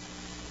themselves.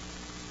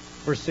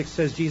 Verse 6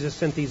 says, Jesus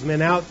sent these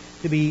men out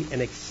to be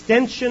an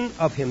extension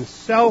of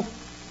himself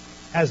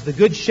as the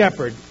good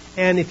shepherd.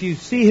 And if you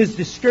see his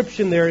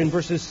description there in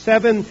verses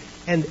 7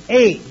 and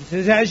 8, he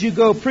says, as you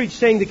go, preach,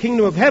 saying the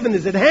kingdom of heaven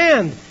is at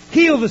hand.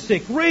 Heal the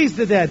sick, raise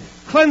the dead,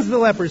 cleanse the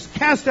lepers,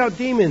 cast out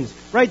demons.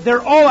 Right?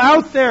 They're all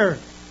out there.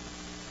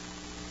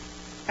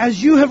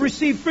 As you have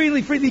received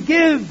freely, freely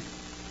give.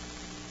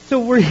 So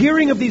we're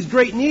hearing of these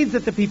great needs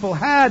that the people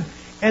had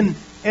and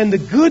the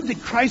good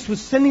that Christ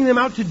was sending them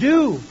out to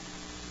do.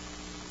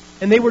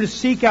 And they were to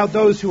seek out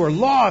those who are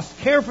lost,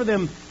 care for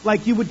them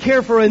like you would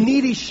care for a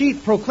needy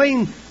sheep,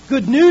 proclaim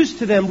good news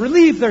to them,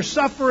 relieve their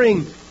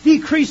suffering,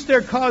 decrease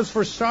their cause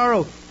for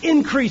sorrow,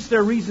 increase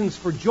their reasons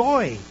for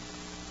joy.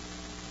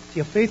 See,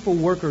 a faithful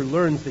worker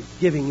learns that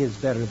giving is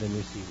better than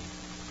receiving.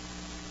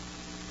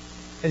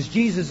 As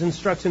Jesus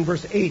instructs in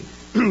verse 8,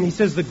 he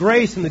says the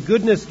grace and the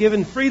goodness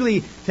given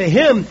freely to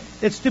him,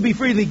 it's to be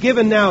freely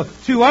given now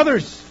to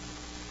others.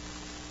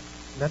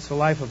 And that's the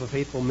life of a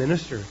faithful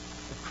minister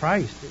of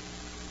Christ.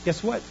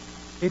 Guess what?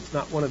 It's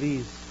not one of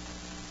these.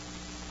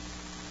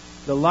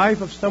 The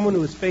life of someone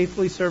who is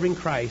faithfully serving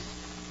Christ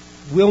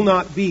will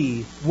not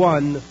be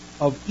one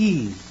of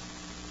ease.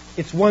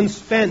 It's one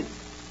spent.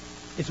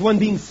 It's one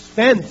being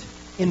spent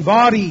in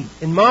body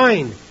and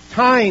mind,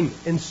 time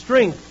and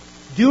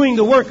strength, doing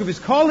the work of his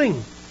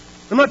calling.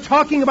 I'm not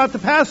talking about the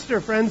pastor,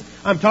 friends.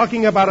 I'm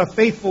talking about a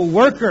faithful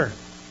worker.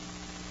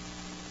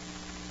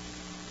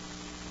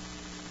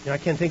 I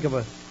can't think of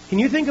Can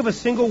you think of a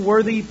single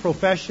worthy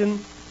profession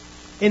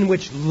in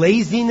which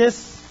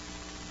laziness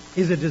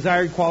is a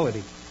desired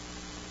quality?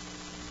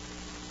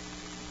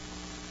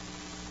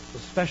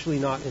 Especially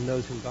not in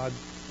those whom God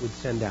would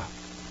send out.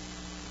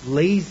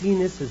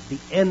 Laziness is the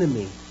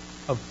enemy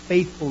of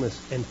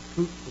faithfulness and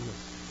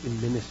fruitfulness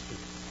in ministry.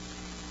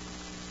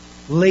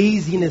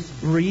 Laziness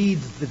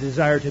breeds the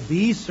desire to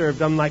be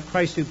served, unlike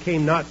Christ who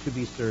came not to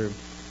be served,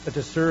 but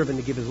to serve and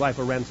to give his life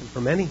a ransom for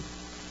many.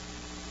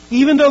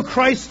 Even though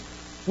Christ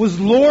was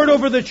Lord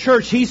over the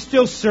church, he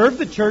still served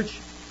the church.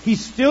 He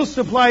still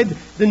supplied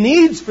the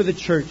needs for the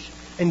church.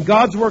 And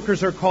God's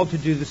workers are called to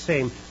do the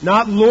same.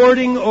 Not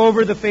lording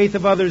over the faith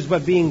of others,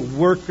 but being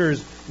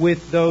workers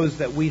with those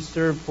that we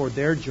serve for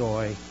their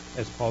joy,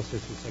 as Paul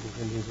says in 2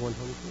 Corinthians 1:24.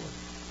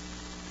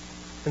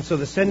 And so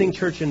the sending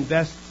church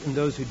invests in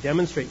those who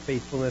demonstrate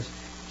faithfulness,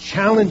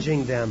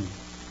 challenging them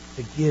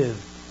to give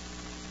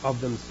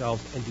of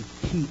themselves and to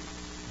keep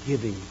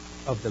giving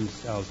of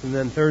themselves. And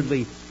then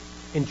thirdly,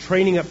 in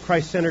training up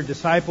Christ-centered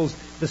disciples,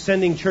 the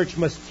sending church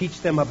must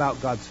teach them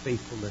about God's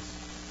faithfulness.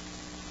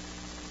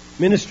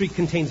 Ministry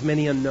contains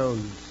many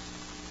unknowns.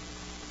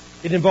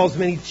 It involves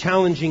many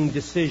challenging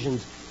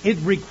decisions. It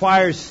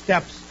requires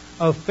steps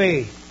of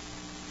faith.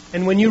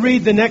 And when you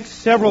read the next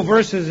several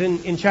verses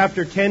in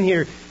chapter 10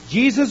 here,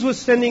 Jesus was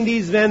sending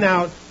these men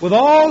out with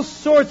all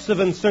sorts of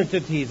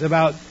uncertainties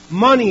about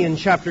money in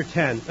chapter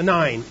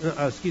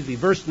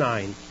verse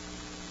 9.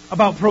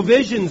 About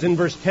provisions in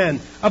verse 10.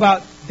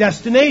 About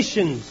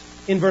destinations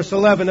in verse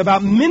 11.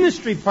 About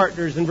ministry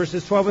partners in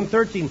verses 12 and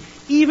 13.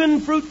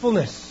 Even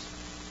fruitfulness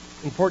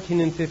in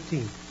 14 and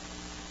 15.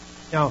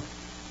 Now,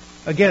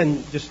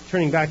 again, just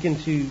turning back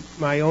into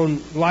my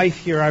own life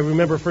here, I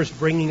remember first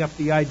bringing up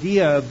the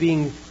idea of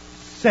being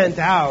sent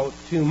out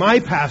to my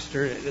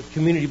pastor, the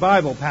Community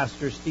Bible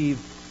pastor, Steve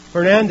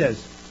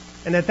Fernandez.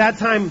 And at that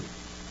time,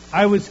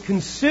 I was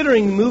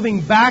considering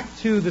moving back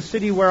to the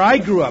city where I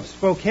grew up,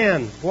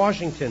 Spokane,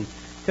 Washington,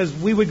 because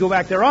we would go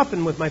back there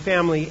often with my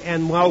family,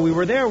 and while we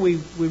were there, we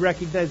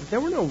recognized that there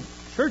were no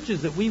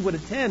churches that we would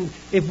attend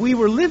if we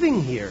were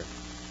living here.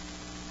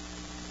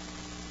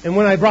 And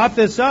when I brought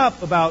this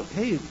up about,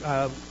 hey,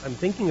 I'm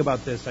thinking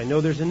about this, I know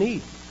there's a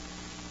need.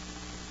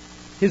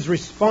 His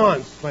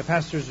response, my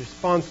pastor's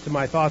response to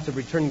my thoughts of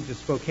returning to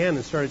Spokane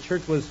and start a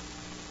church was,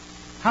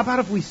 how about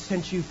if we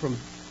sent you from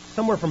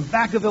somewhere from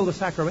Vacaville to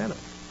Sacramento?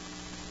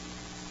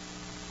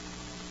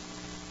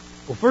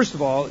 Well, first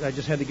of all, I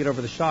just had to get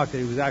over the shock that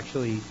he was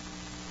actually,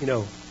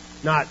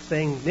 not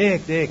saying,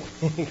 Nick,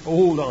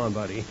 hold on,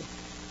 buddy.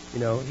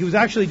 He was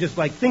actually just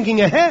like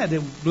thinking ahead.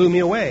 It blew me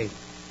away.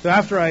 So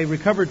after I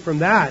recovered from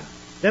that,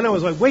 then I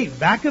was like, wait,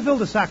 Vacaville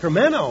to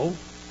Sacramento?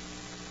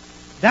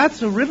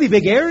 That's a really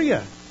big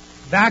area.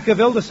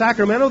 Vacaville to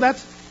Sacramento,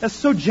 that's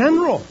so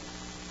general.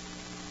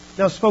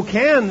 Now,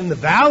 Spokane in the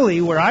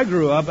valley where I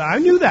grew up, I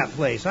knew that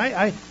place.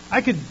 I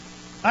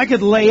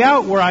could lay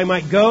out where I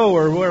might go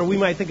or where we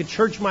might think a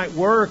church might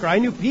work, or I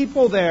knew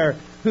people there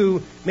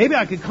who maybe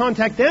I could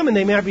contact them and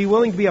they might be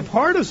willing to be a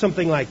part of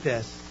something like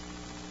this.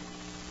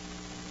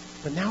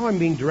 But now I'm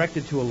being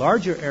directed to a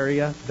larger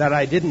area that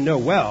I didn't know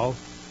well,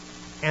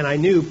 and I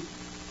knew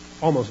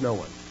almost no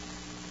one.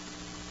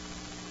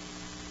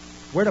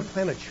 Where to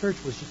plant a church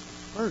was just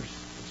the first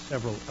of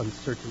several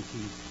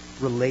uncertainties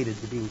related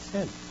to being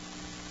sent.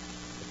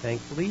 But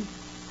thankfully,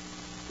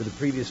 for the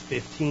previous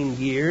 15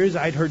 years,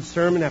 I'd heard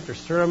sermon after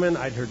sermon,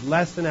 I'd heard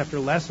lesson after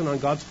lesson on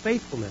God's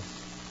faithfulness.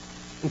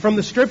 And from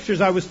the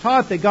Scriptures, I was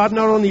taught that God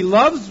not only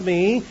loves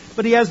me,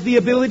 but He has the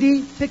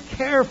ability to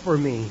care for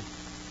me.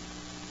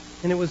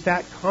 And it was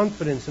that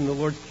confidence in the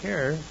Lord's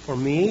care for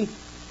me,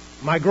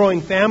 my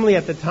growing family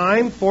at the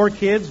time, 4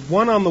 kids,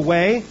 1 on the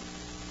way,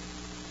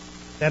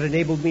 that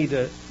enabled me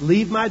to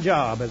leave my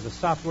job as a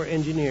software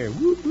engineer,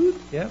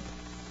 and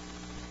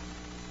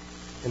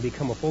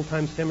become a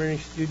full-time seminary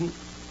student,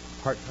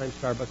 part-time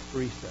Starbucks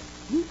barista.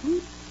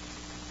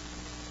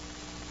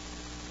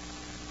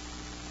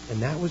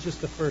 And that was just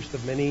the first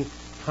of many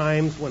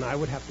times when I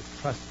would have to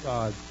trust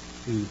God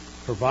to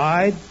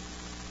provide.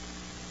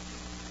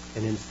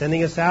 And in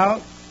sending us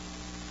out,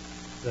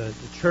 the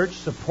church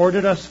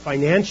supported us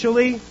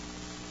financially.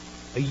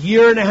 A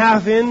year and a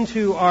half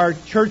into our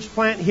church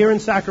plant here in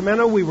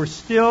Sacramento, we were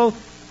still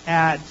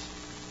at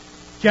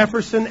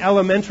Jefferson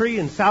Elementary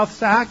in South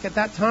Sac at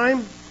that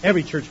time.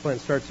 Every church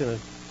plant starts in a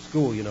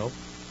school, And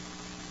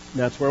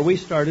that's where we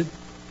started.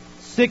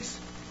 A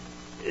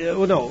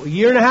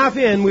year and a half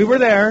in, we were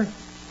there,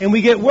 and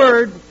we get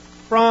word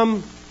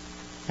from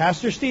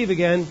Pastor Steve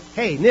again,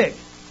 hey, Nick,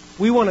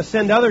 we want to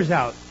send others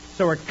out.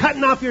 So we're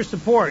cutting off your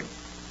support.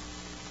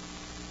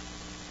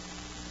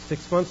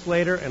 6 months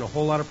later and a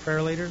whole lot of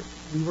prayer later,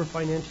 we were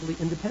financially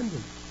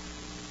independent.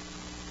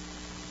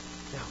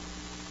 Now,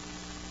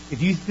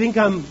 if you think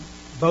I'm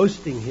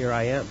boasting here,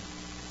 I am.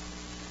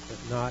 But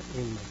not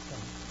in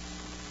myself.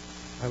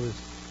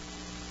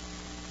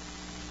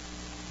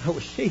 I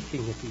was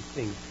shaking at these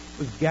things. I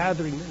was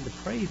gathering men to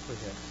pray for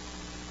this.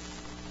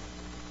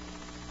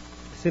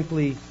 I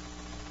simply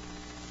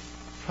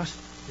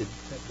trusted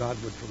that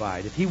God would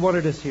provide. If He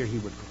wanted us here, He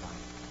would provide.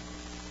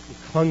 We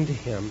clung to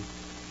Him.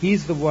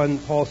 He's the one,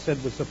 Paul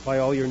said, would supply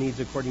all your needs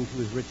according to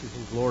His riches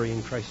and glory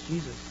in Christ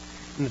Jesus.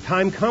 And the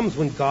time comes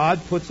when God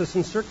puts us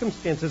in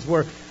circumstances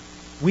where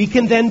we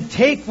can then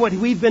take what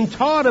we've been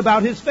taught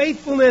about His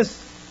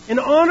faithfulness and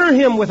honor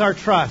Him with our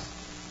trust.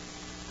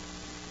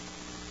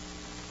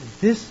 And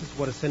this is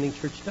what Ascending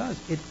Church does.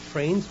 It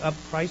trains up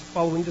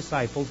Christ-following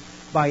disciples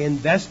by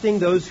investing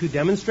those who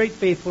demonstrate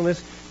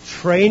faithfulness,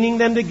 training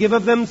them to give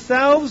of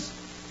themselves,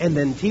 and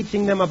then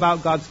teaching them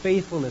about God's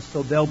faithfulness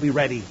so they'll be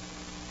ready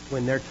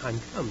when their time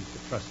comes to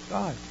trust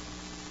God.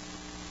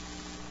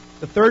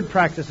 The third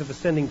practice of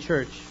Ascending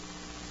Church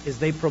is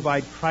they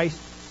provide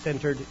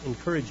Christ-centered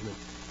encouragement.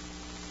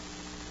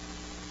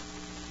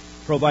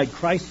 Provide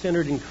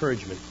Christ-centered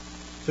encouragement.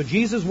 So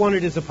Jesus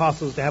wanted His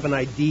apostles to have an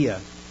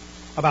idea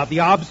about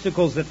the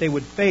obstacles that they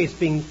would face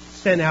being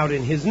sent out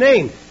in His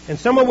name. And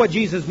some of what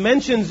Jesus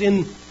mentions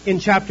in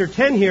chapter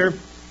 10 here,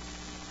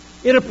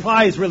 it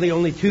applies really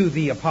only to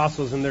the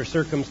apostles and their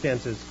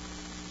circumstances.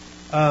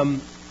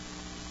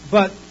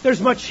 But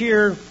there's much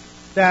here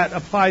that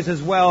applies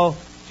as well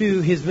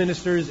to His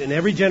ministers in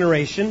every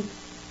generation.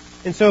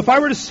 And so if I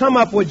were to sum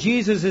up what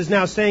Jesus is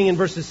now saying in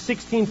verses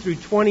 16 through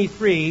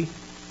 23,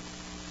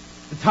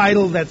 the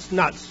title that's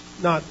not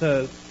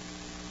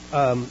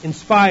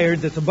inspired,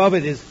 that's above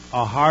it, is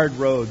A Hard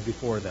Road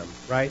Before Them,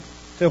 right?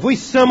 So if we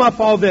sum up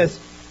all this,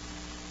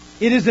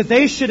 it is that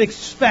they should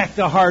expect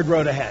a hard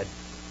road ahead.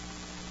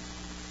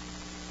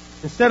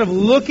 Instead of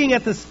looking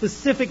at the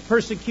specific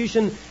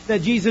persecution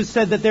that Jesus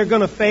said that they're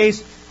going to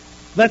face,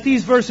 let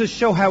these verses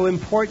show how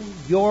important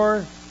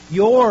your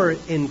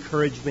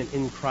encouragement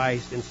in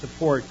Christ and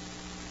support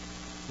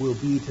will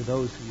be to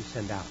those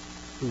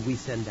who we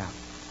send out.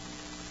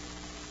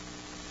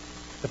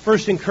 The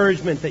first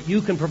encouragement that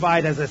you can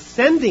provide as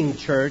Ascending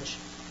Church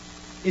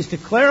is to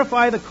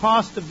clarify the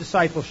cost of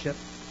discipleship.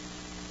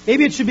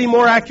 Maybe it should be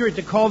more accurate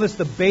to call this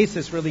the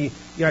basis, really,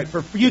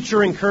 for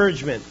future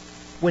encouragement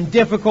when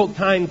difficult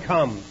time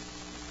comes.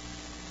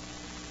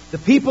 The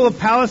people of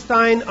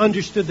Palestine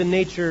understood the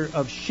nature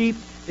of sheep.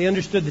 They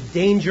understood the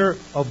danger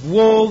of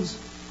wolves.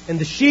 And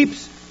the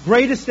sheep's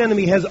greatest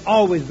enemy has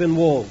always been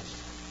wolves.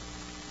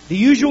 The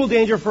usual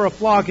danger for a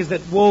flock is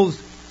that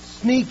wolves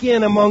sneak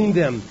in among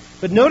them.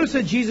 But notice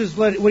that Jesus,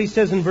 what he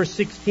says in verse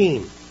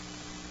 16.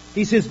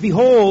 He says,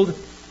 "Behold,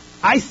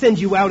 I send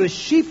you out as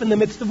sheep in the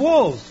midst of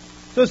wolves."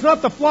 So it's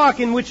not the flock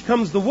in which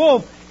comes the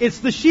wolf. It's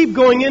the sheep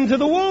going into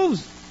the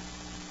wolves.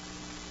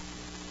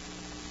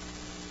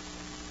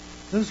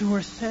 Those who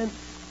are sent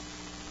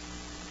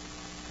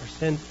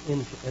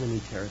into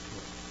enemy territory.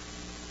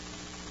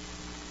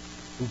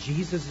 And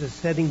Jesus is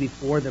setting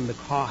before them the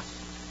cost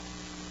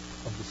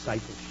of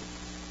discipleship.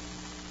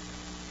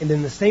 And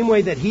in the same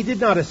way that he did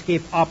not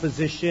escape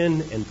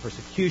opposition and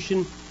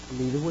persecution,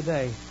 neither would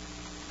they.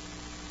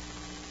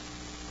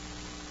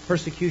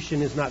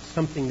 Persecution is not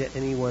something that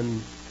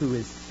anyone who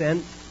is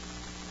sent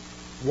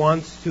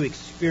wants to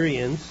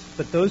experience,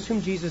 but those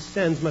whom Jesus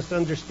sends must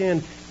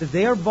understand that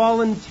they are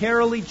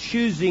voluntarily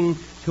choosing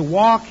to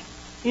walk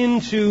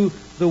into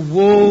the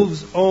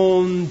wolves'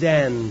 own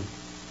den.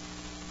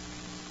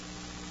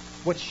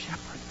 What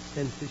shepherd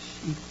sends his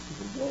sheep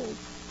to the wolves?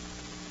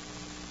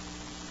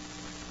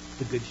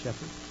 The good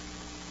shepherd,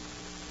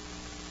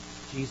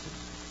 Jesus.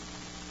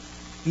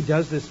 He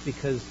does this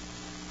because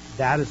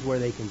that is where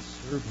they can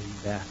serve him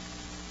best.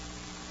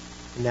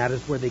 And that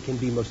is where they can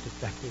be most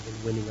effective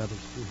in winning others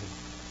to him.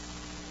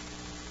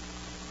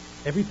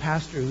 Every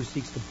pastor who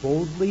seeks to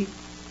boldly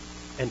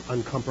and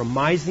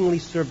uncompromisingly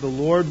serve the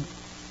Lord,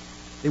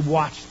 they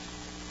watched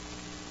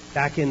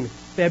back in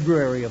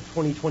February of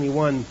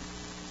 2021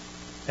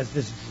 as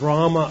this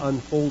drama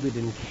unfolded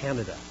in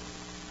Canada,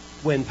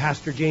 when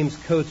Pastor James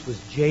Coates was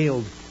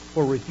jailed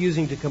for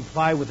refusing to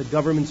comply with the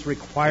government's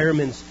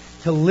requirements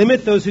to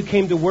limit those who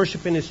came to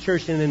worship in his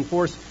church and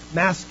enforce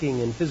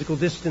masking and physical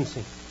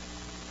distancing.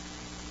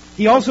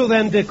 He also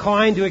then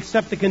declined to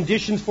accept the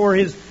conditions for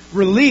his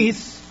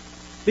release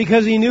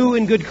because he knew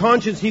in good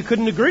conscience he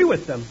couldn't agree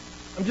with them.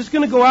 I'm just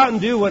going to go out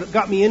and do what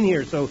got me in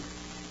here, so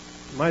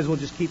you might as well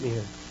just keep me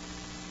here.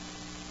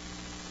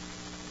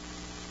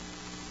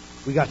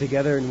 We got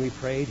together and we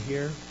prayed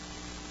here.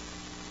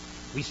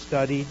 We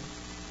studied.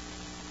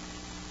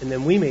 And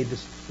then we made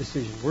this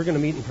decision. We're going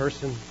to meet in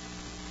person.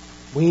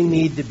 We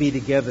need to be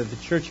together. The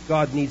church of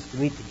God needs to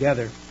meet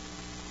together.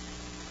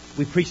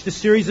 We preached a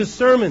series of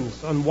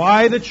sermons on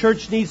why the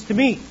church needs to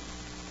meet.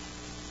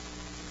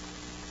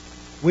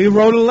 We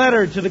wrote a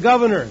letter to the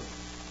governor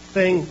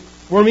saying,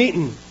 we're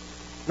meeting.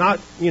 Not,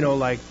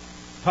 like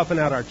puffing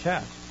out our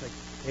chest. Like,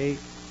 hey,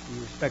 we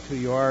respect who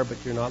you are, but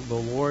you're not the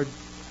Lord.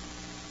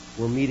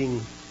 We're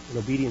meeting in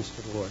obedience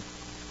to the Lord.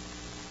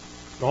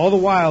 And all the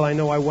while,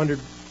 I wondered,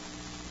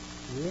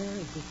 where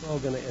is this all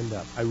going to end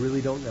up? I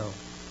really don't know.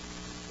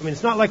 I mean,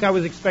 it's not like I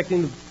was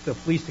expecting the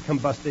fleece to come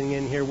busting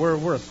in here.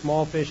 We're a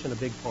small fish in a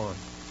big pond.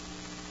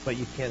 But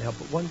you can't help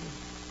but wonder,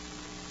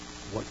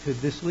 what could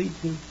this lead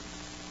to?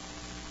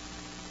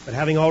 But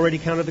having already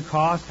counted the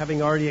cost,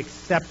 having already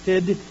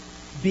accepted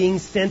being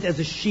sent as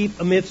a sheep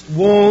amidst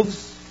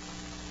wolves,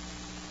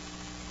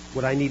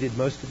 what I needed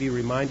most to be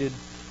reminded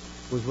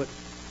was what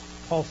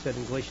Paul said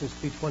in Galatians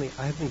 2:20,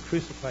 I have been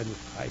crucified with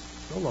Christ.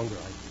 It's no longer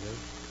I live.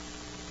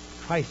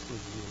 Christ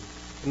lives in me.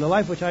 In the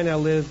life which I now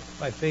live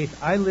by faith,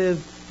 I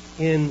live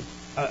in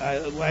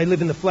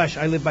the flesh.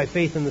 I live by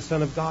faith in the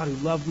Son of God who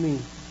loved me,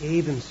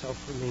 gave himself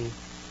for me.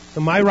 So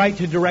my right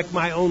to direct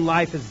my own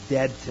life is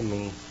dead to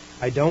me.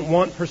 I don't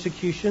want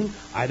persecution.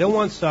 I don't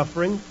want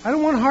suffering. I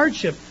don't want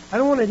hardship. I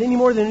don't want it any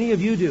more than any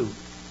of you do.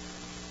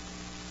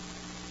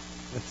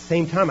 At the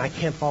same time, I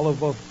can't follow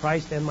both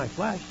Christ and my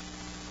flesh.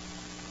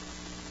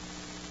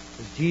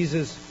 As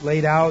Jesus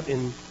laid out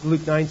in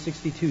Luke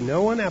 9:62,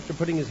 no one after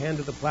putting his hand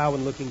to the plow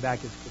and looking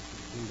back is fit for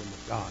the kingdom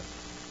of God.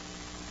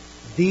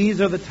 These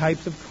are the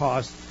types of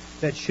costs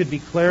that should be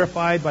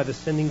clarified by the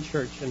sending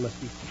church and must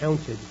be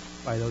counted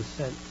by those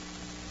sent.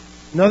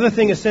 Another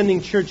thing a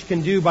sending church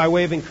can do by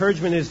way of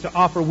encouragement is to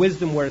offer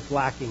wisdom where it's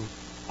lacking.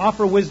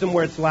 Offer wisdom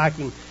where it's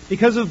lacking.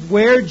 Because of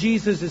where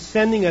Jesus is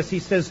sending us, he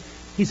says,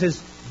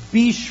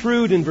 be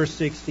shrewd in verse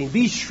 16.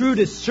 Be shrewd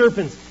as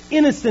serpents,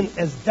 innocent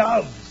as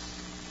doves.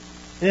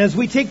 And as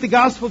we take the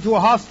gospel to a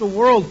hostile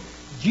world,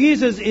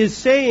 Jesus is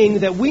saying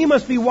that we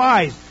must be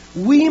wise.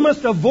 We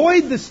must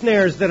avoid the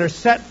snares that are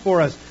set for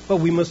us, but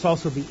we must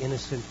also be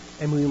innocent,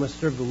 and we must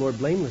serve the Lord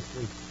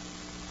blamelessly.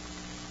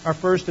 Our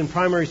first and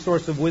primary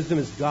source of wisdom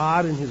is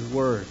God and His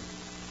Word.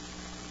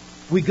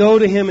 We go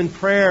to Him in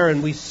prayer,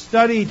 and we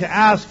study to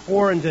ask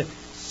for and to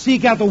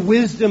seek out the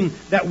wisdom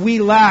that we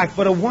lack.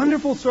 But a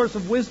wonderful source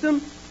of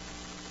wisdom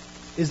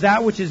is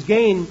that which is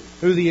gained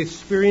through the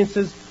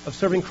experiences of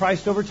serving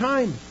Christ over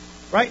time.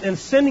 Right? And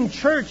sending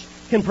church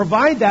can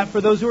provide that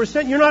for those who are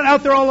sent. You're not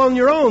out there all on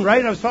your own,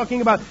 right? I was talking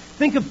about,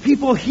 think of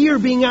people here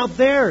being out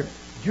there.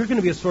 You're going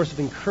to be a source of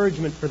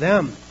encouragement for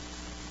them.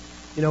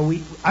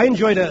 I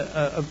enjoyed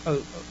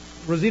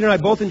Rosita and I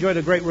both enjoyed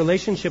a great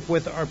relationship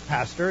with our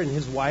pastor and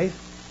his wife.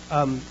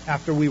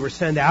 after we were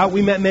sent out.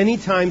 We met many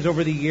times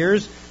over the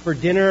years for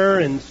dinner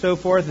and so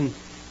forth. And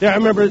I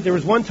remember there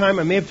was one time,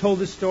 I may have told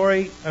this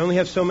story. I only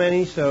have so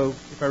many, so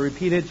if I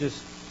repeat it,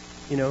 just,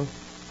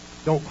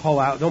 don't call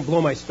out. Don't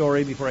blow my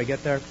story before I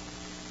get there.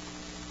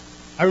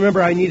 I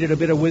remember I needed a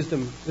bit of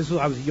wisdom.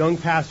 I was a young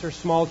pastor,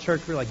 small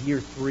church, for like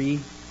year 3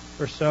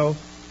 or so,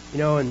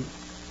 and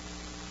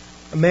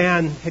a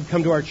man had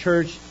come to our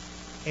church,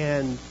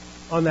 and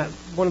on that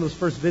one of those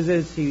first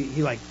visits,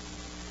 he like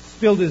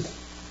spilled his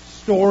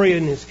story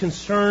and his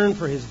concern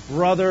for his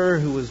brother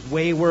who was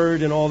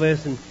wayward and all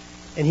this, and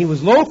he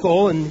was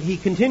local, and he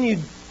continued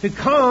to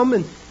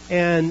come,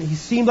 and he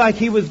seemed like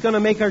he was going to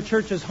make our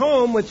church his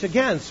home, which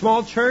again,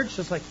 small church,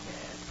 just like,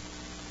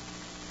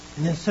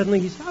 and then suddenly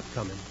he stopped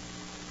coming.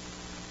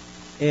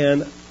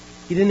 And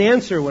he didn't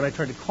answer when I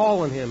tried to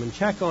call on him and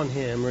check on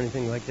him or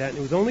anything like that. And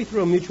it was only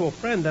through a mutual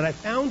friend that I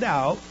found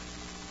out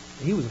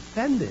that he was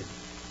offended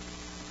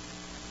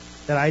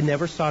that I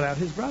never sought out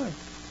his brother,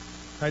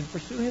 tried to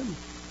pursue him.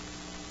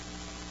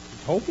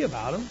 He told me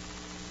about him,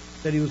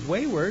 said he was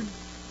wayward,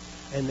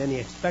 and then he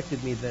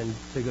expected me then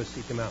to go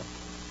seek him out.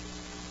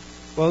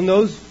 Well, in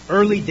those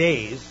early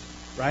days,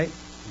 right,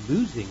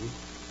 losing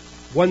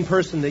one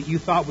person that you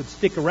thought would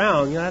stick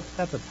around,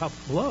 that's a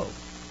tough blow.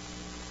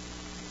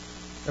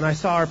 And I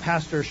saw our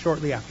pastor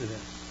shortly after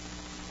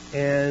this,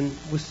 and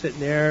was sitting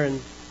there,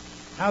 and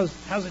how's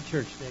the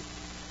church, Nick?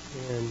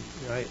 And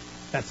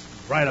that's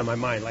right on my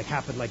mind, like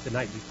happened like the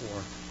night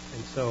before.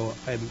 And so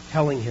I'm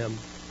telling him,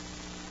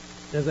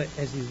 as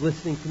he's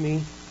listening to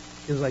me,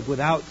 it was like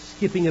without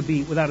skipping a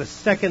beat, without a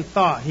second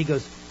thought, he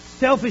goes,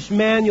 "Selfish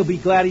man, you'll be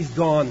glad he's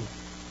gone."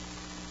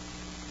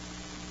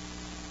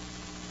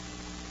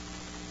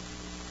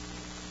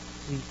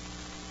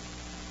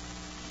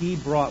 He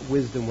brought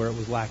wisdom where it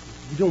was lacking.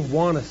 You don't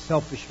want a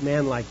selfish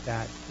man like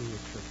that in your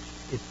church.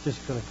 It's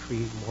just going to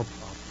create more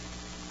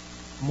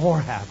problems, more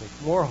havoc,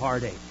 more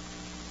heartache.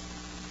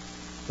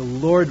 The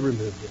Lord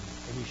removed him,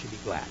 and you should be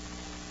glad.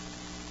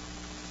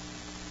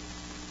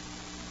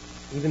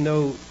 Even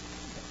though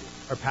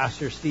our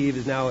pastor, Steve,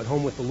 is now at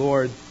home with the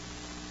Lord,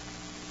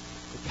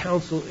 the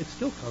council, it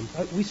still comes.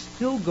 We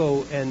still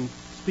go and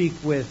speak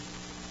with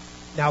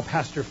now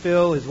Pastor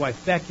Phil, his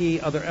wife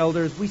Becky, other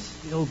elders. We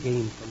still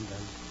gain from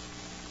them.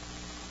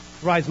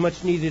 Provides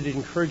much needed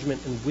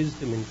encouragement and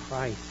wisdom in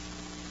Christ.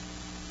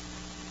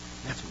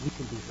 And that's what we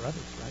can do for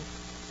others, right?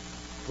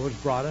 The Lord's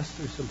brought us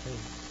through some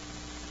things.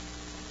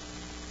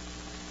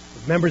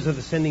 As members of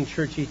the Sending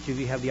Church, each of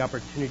you have the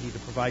opportunity to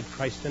provide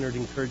Christ-centered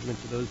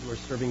encouragement to those who are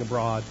serving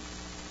abroad,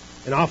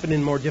 and often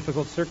in more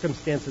difficult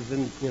circumstances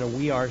than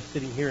we are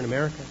sitting here in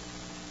America.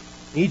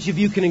 And each of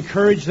you can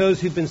encourage those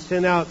who've been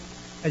sent out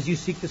as you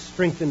seek to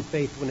strengthen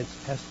faith when it's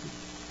tested.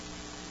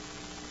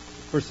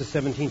 Verses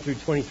 17 through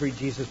 23,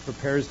 Jesus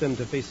prepares them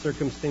to face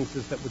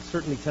circumstances that would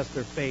certainly test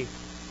their faith.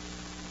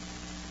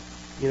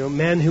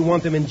 Men who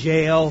want them in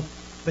jail,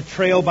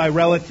 betrayal by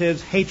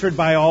relatives, hatred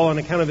by all on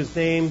account of his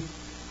name.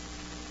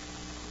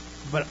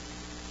 But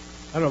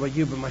I don't know about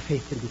you, but my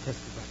faith can be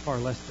tested by far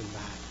less than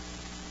that.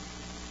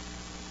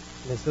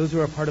 And as those who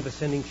are a part of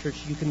Ascending Church,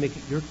 you can make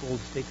it your goal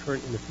to stay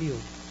current in the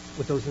field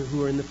with those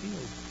who are in the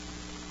field.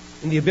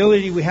 And the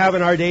ability we have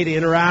in our day to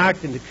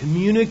interact and to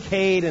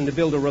communicate and to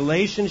build a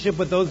relationship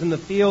with those in the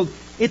field,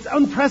 it's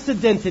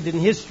unprecedented in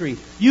history.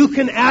 You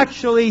can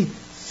actually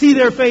see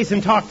their face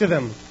and talk to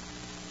them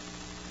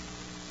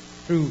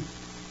through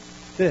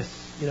this.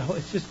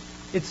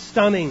 It's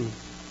stunning.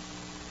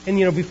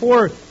 And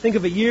before, think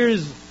of it,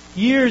 years,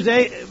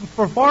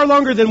 for far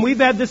longer than we've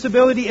had this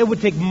ability, it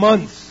would take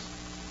months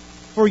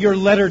for your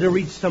letter to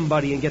reach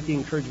somebody and get the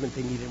encouragement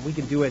they need. And we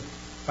can do it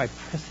by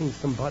pressing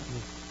some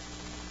buttons.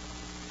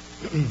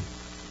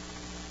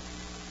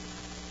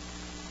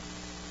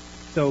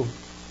 So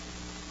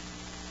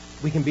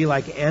we can be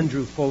like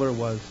Andrew Fuller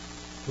was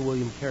to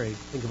William Carey.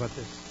 Think about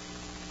this.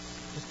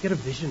 Just get a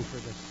vision for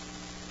this.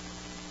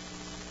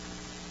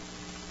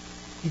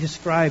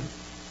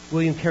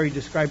 William Carey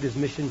described his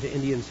mission to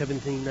India in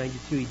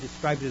 1792. He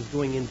described it as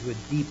going into a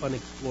deep,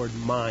 unexplored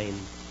mine.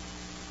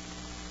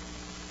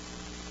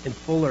 And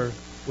Fuller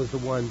was the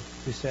one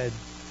who said,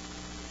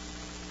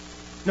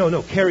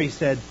 Carey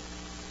said,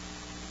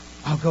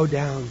 "I'll go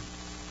down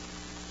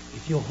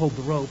if you'll hold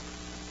the rope."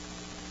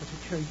 That's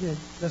what Carey did.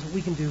 That's what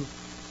we can do.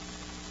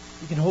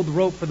 We can hold the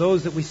rope for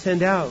those that we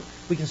send out.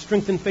 We can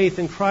strengthen faith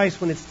in Christ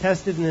when it's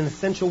tested in an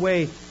essential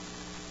way.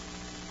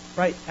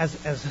 Right? As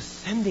a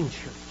sending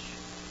church,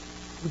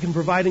 we can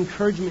provide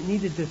encouragement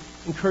needed to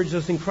encourage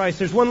those in Christ.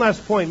 There's one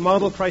last point.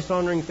 Model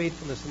Christ-honoring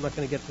faithfulness. I'm not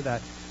going to get to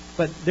that.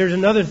 But there's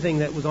another thing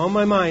that was on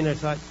my mind. I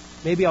thought,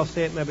 maybe I'll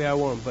say it, maybe I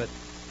won't. But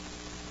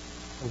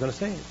I'm going to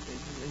say it.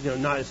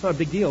 It's not a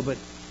big deal, but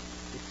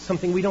it's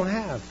something we don't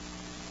have.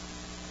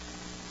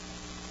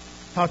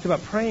 Talked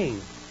about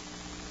praying.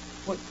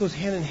 What goes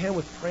hand in hand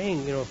with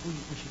praying? If we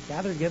should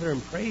gather together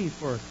and pray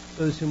for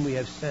those whom we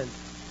have sent.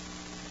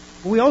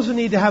 But we also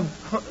need to have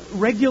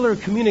regular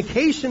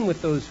communication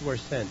with those who are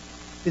sent.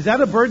 Is that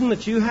a burden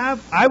that you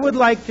have? I would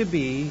like to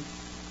be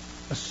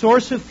a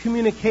source of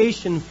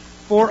communication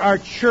for our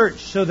church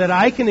so that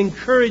I can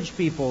encourage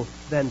people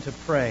then to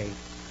pray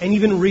and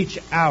even reach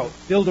out,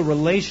 build a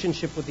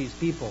relationship with these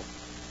people.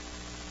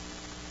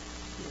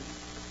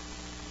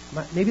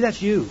 Maybe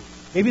that's you.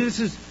 Maybe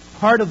this is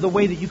part of the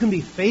way that you can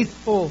be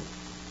faithful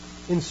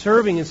in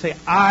serving and say,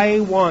 I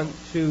want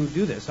to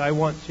do this. I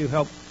want to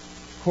help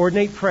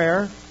coordinate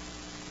prayer.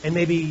 And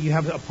maybe you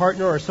have a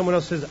partner or someone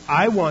else says,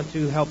 I want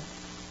to help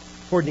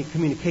coordinate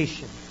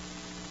communication.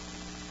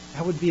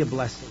 That would be a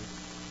blessing.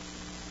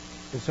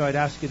 And so I'd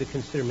ask you to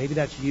consider, maybe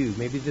that's you.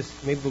 Maybe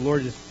the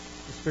Lord is,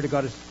 the Spirit of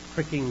God is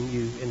pricking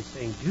you and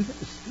saying, do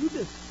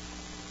this.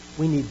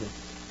 We need this.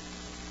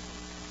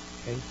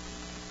 Okay?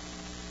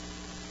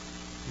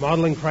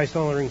 Modeling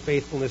Christ-honoring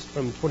faithfulness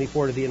from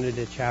 24 to the end of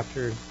the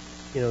chapter.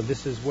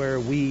 This is where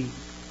we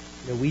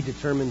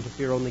determine to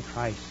fear only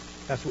Christ.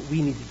 That's what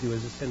we need to do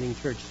as Ascending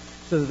Church,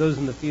 so that those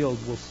in the field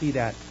will see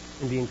that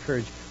and be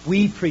encouraged.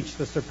 We preach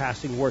the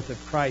surpassing worth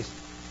of Christ,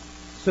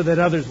 so that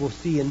others will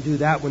see and do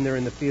that when they're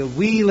in the field.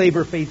 We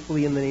labor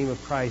faithfully in the name of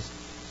Christ,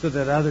 so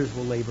that others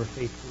will labor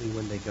faithfully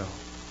when they go.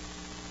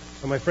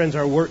 So, my friends,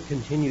 our work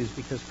continues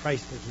because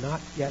Christ has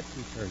not yet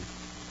returned.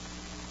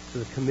 So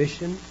the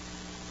commission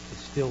is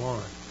still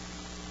on.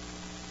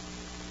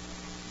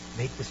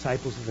 Make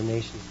disciples of the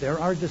nations. There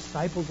are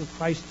disciples of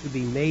Christ to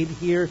be made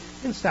here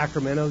in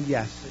Sacramento,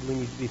 yes, and we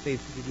need to be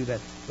faithful to do that,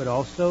 but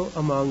also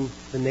among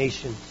the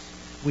nations.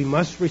 We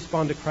must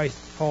respond to Christ's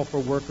call for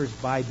workers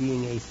by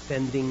being a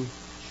sending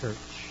church.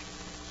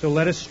 So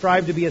let us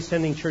strive to be a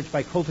sending church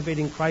by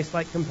cultivating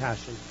Christ-like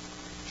compassion,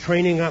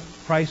 training up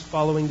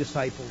Christ-following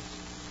disciples,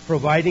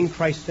 providing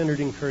Christ-centered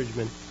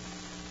encouragement,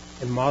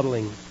 and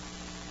modeling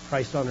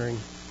Christ-honoring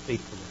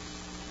faithfulness.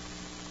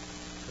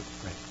 Let's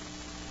pray.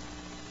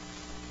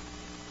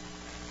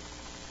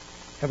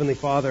 Heavenly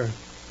Father,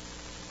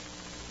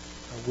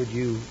 would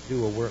you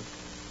do a work,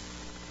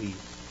 please,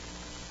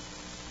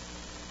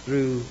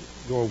 through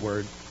your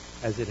word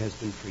as it has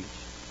been preached,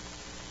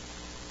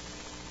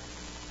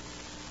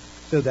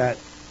 so that,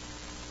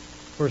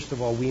 first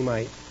of all, we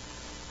might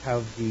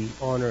have the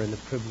honor and the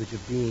privilege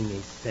of being a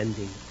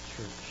sending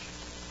church,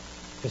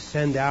 to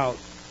send out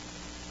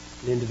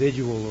an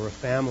individual or a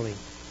family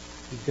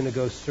who's going to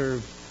go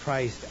serve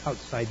Christ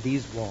outside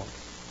these walls,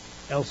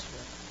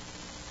 elsewhere,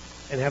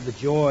 and have the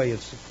joy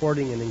of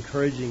supporting and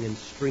encouraging and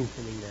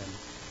strengthening them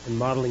and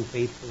modeling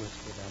faithfulness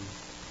for them.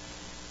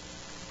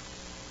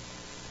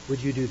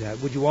 Would you do that?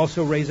 Would you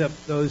also raise up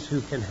those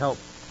who can help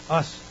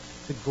us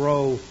to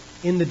grow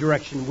in the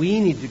direction we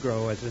need to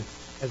grow as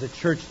a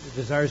church that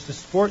desires to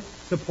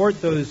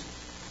support those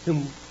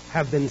whom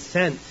have been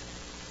sent,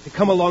 to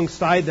come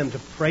alongside them, to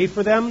pray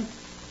for them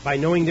by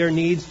knowing their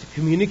needs, to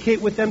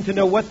communicate with them, to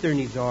know what their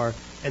needs are,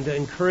 and to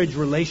encourage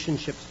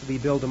relationships to be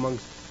built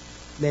amongst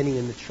many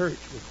in the church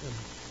with them.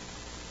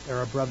 They're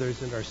our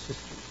brothers and our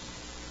sisters.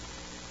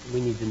 And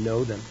we need to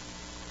know them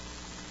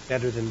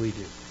better than we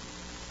do.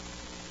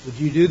 Would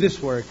you do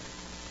this work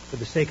for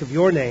the sake of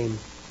your name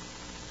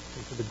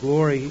and for the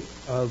glory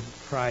of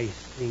Christ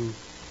being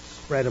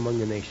spread among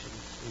the nations?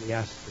 And we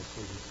ask this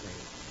in his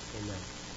name. Amen.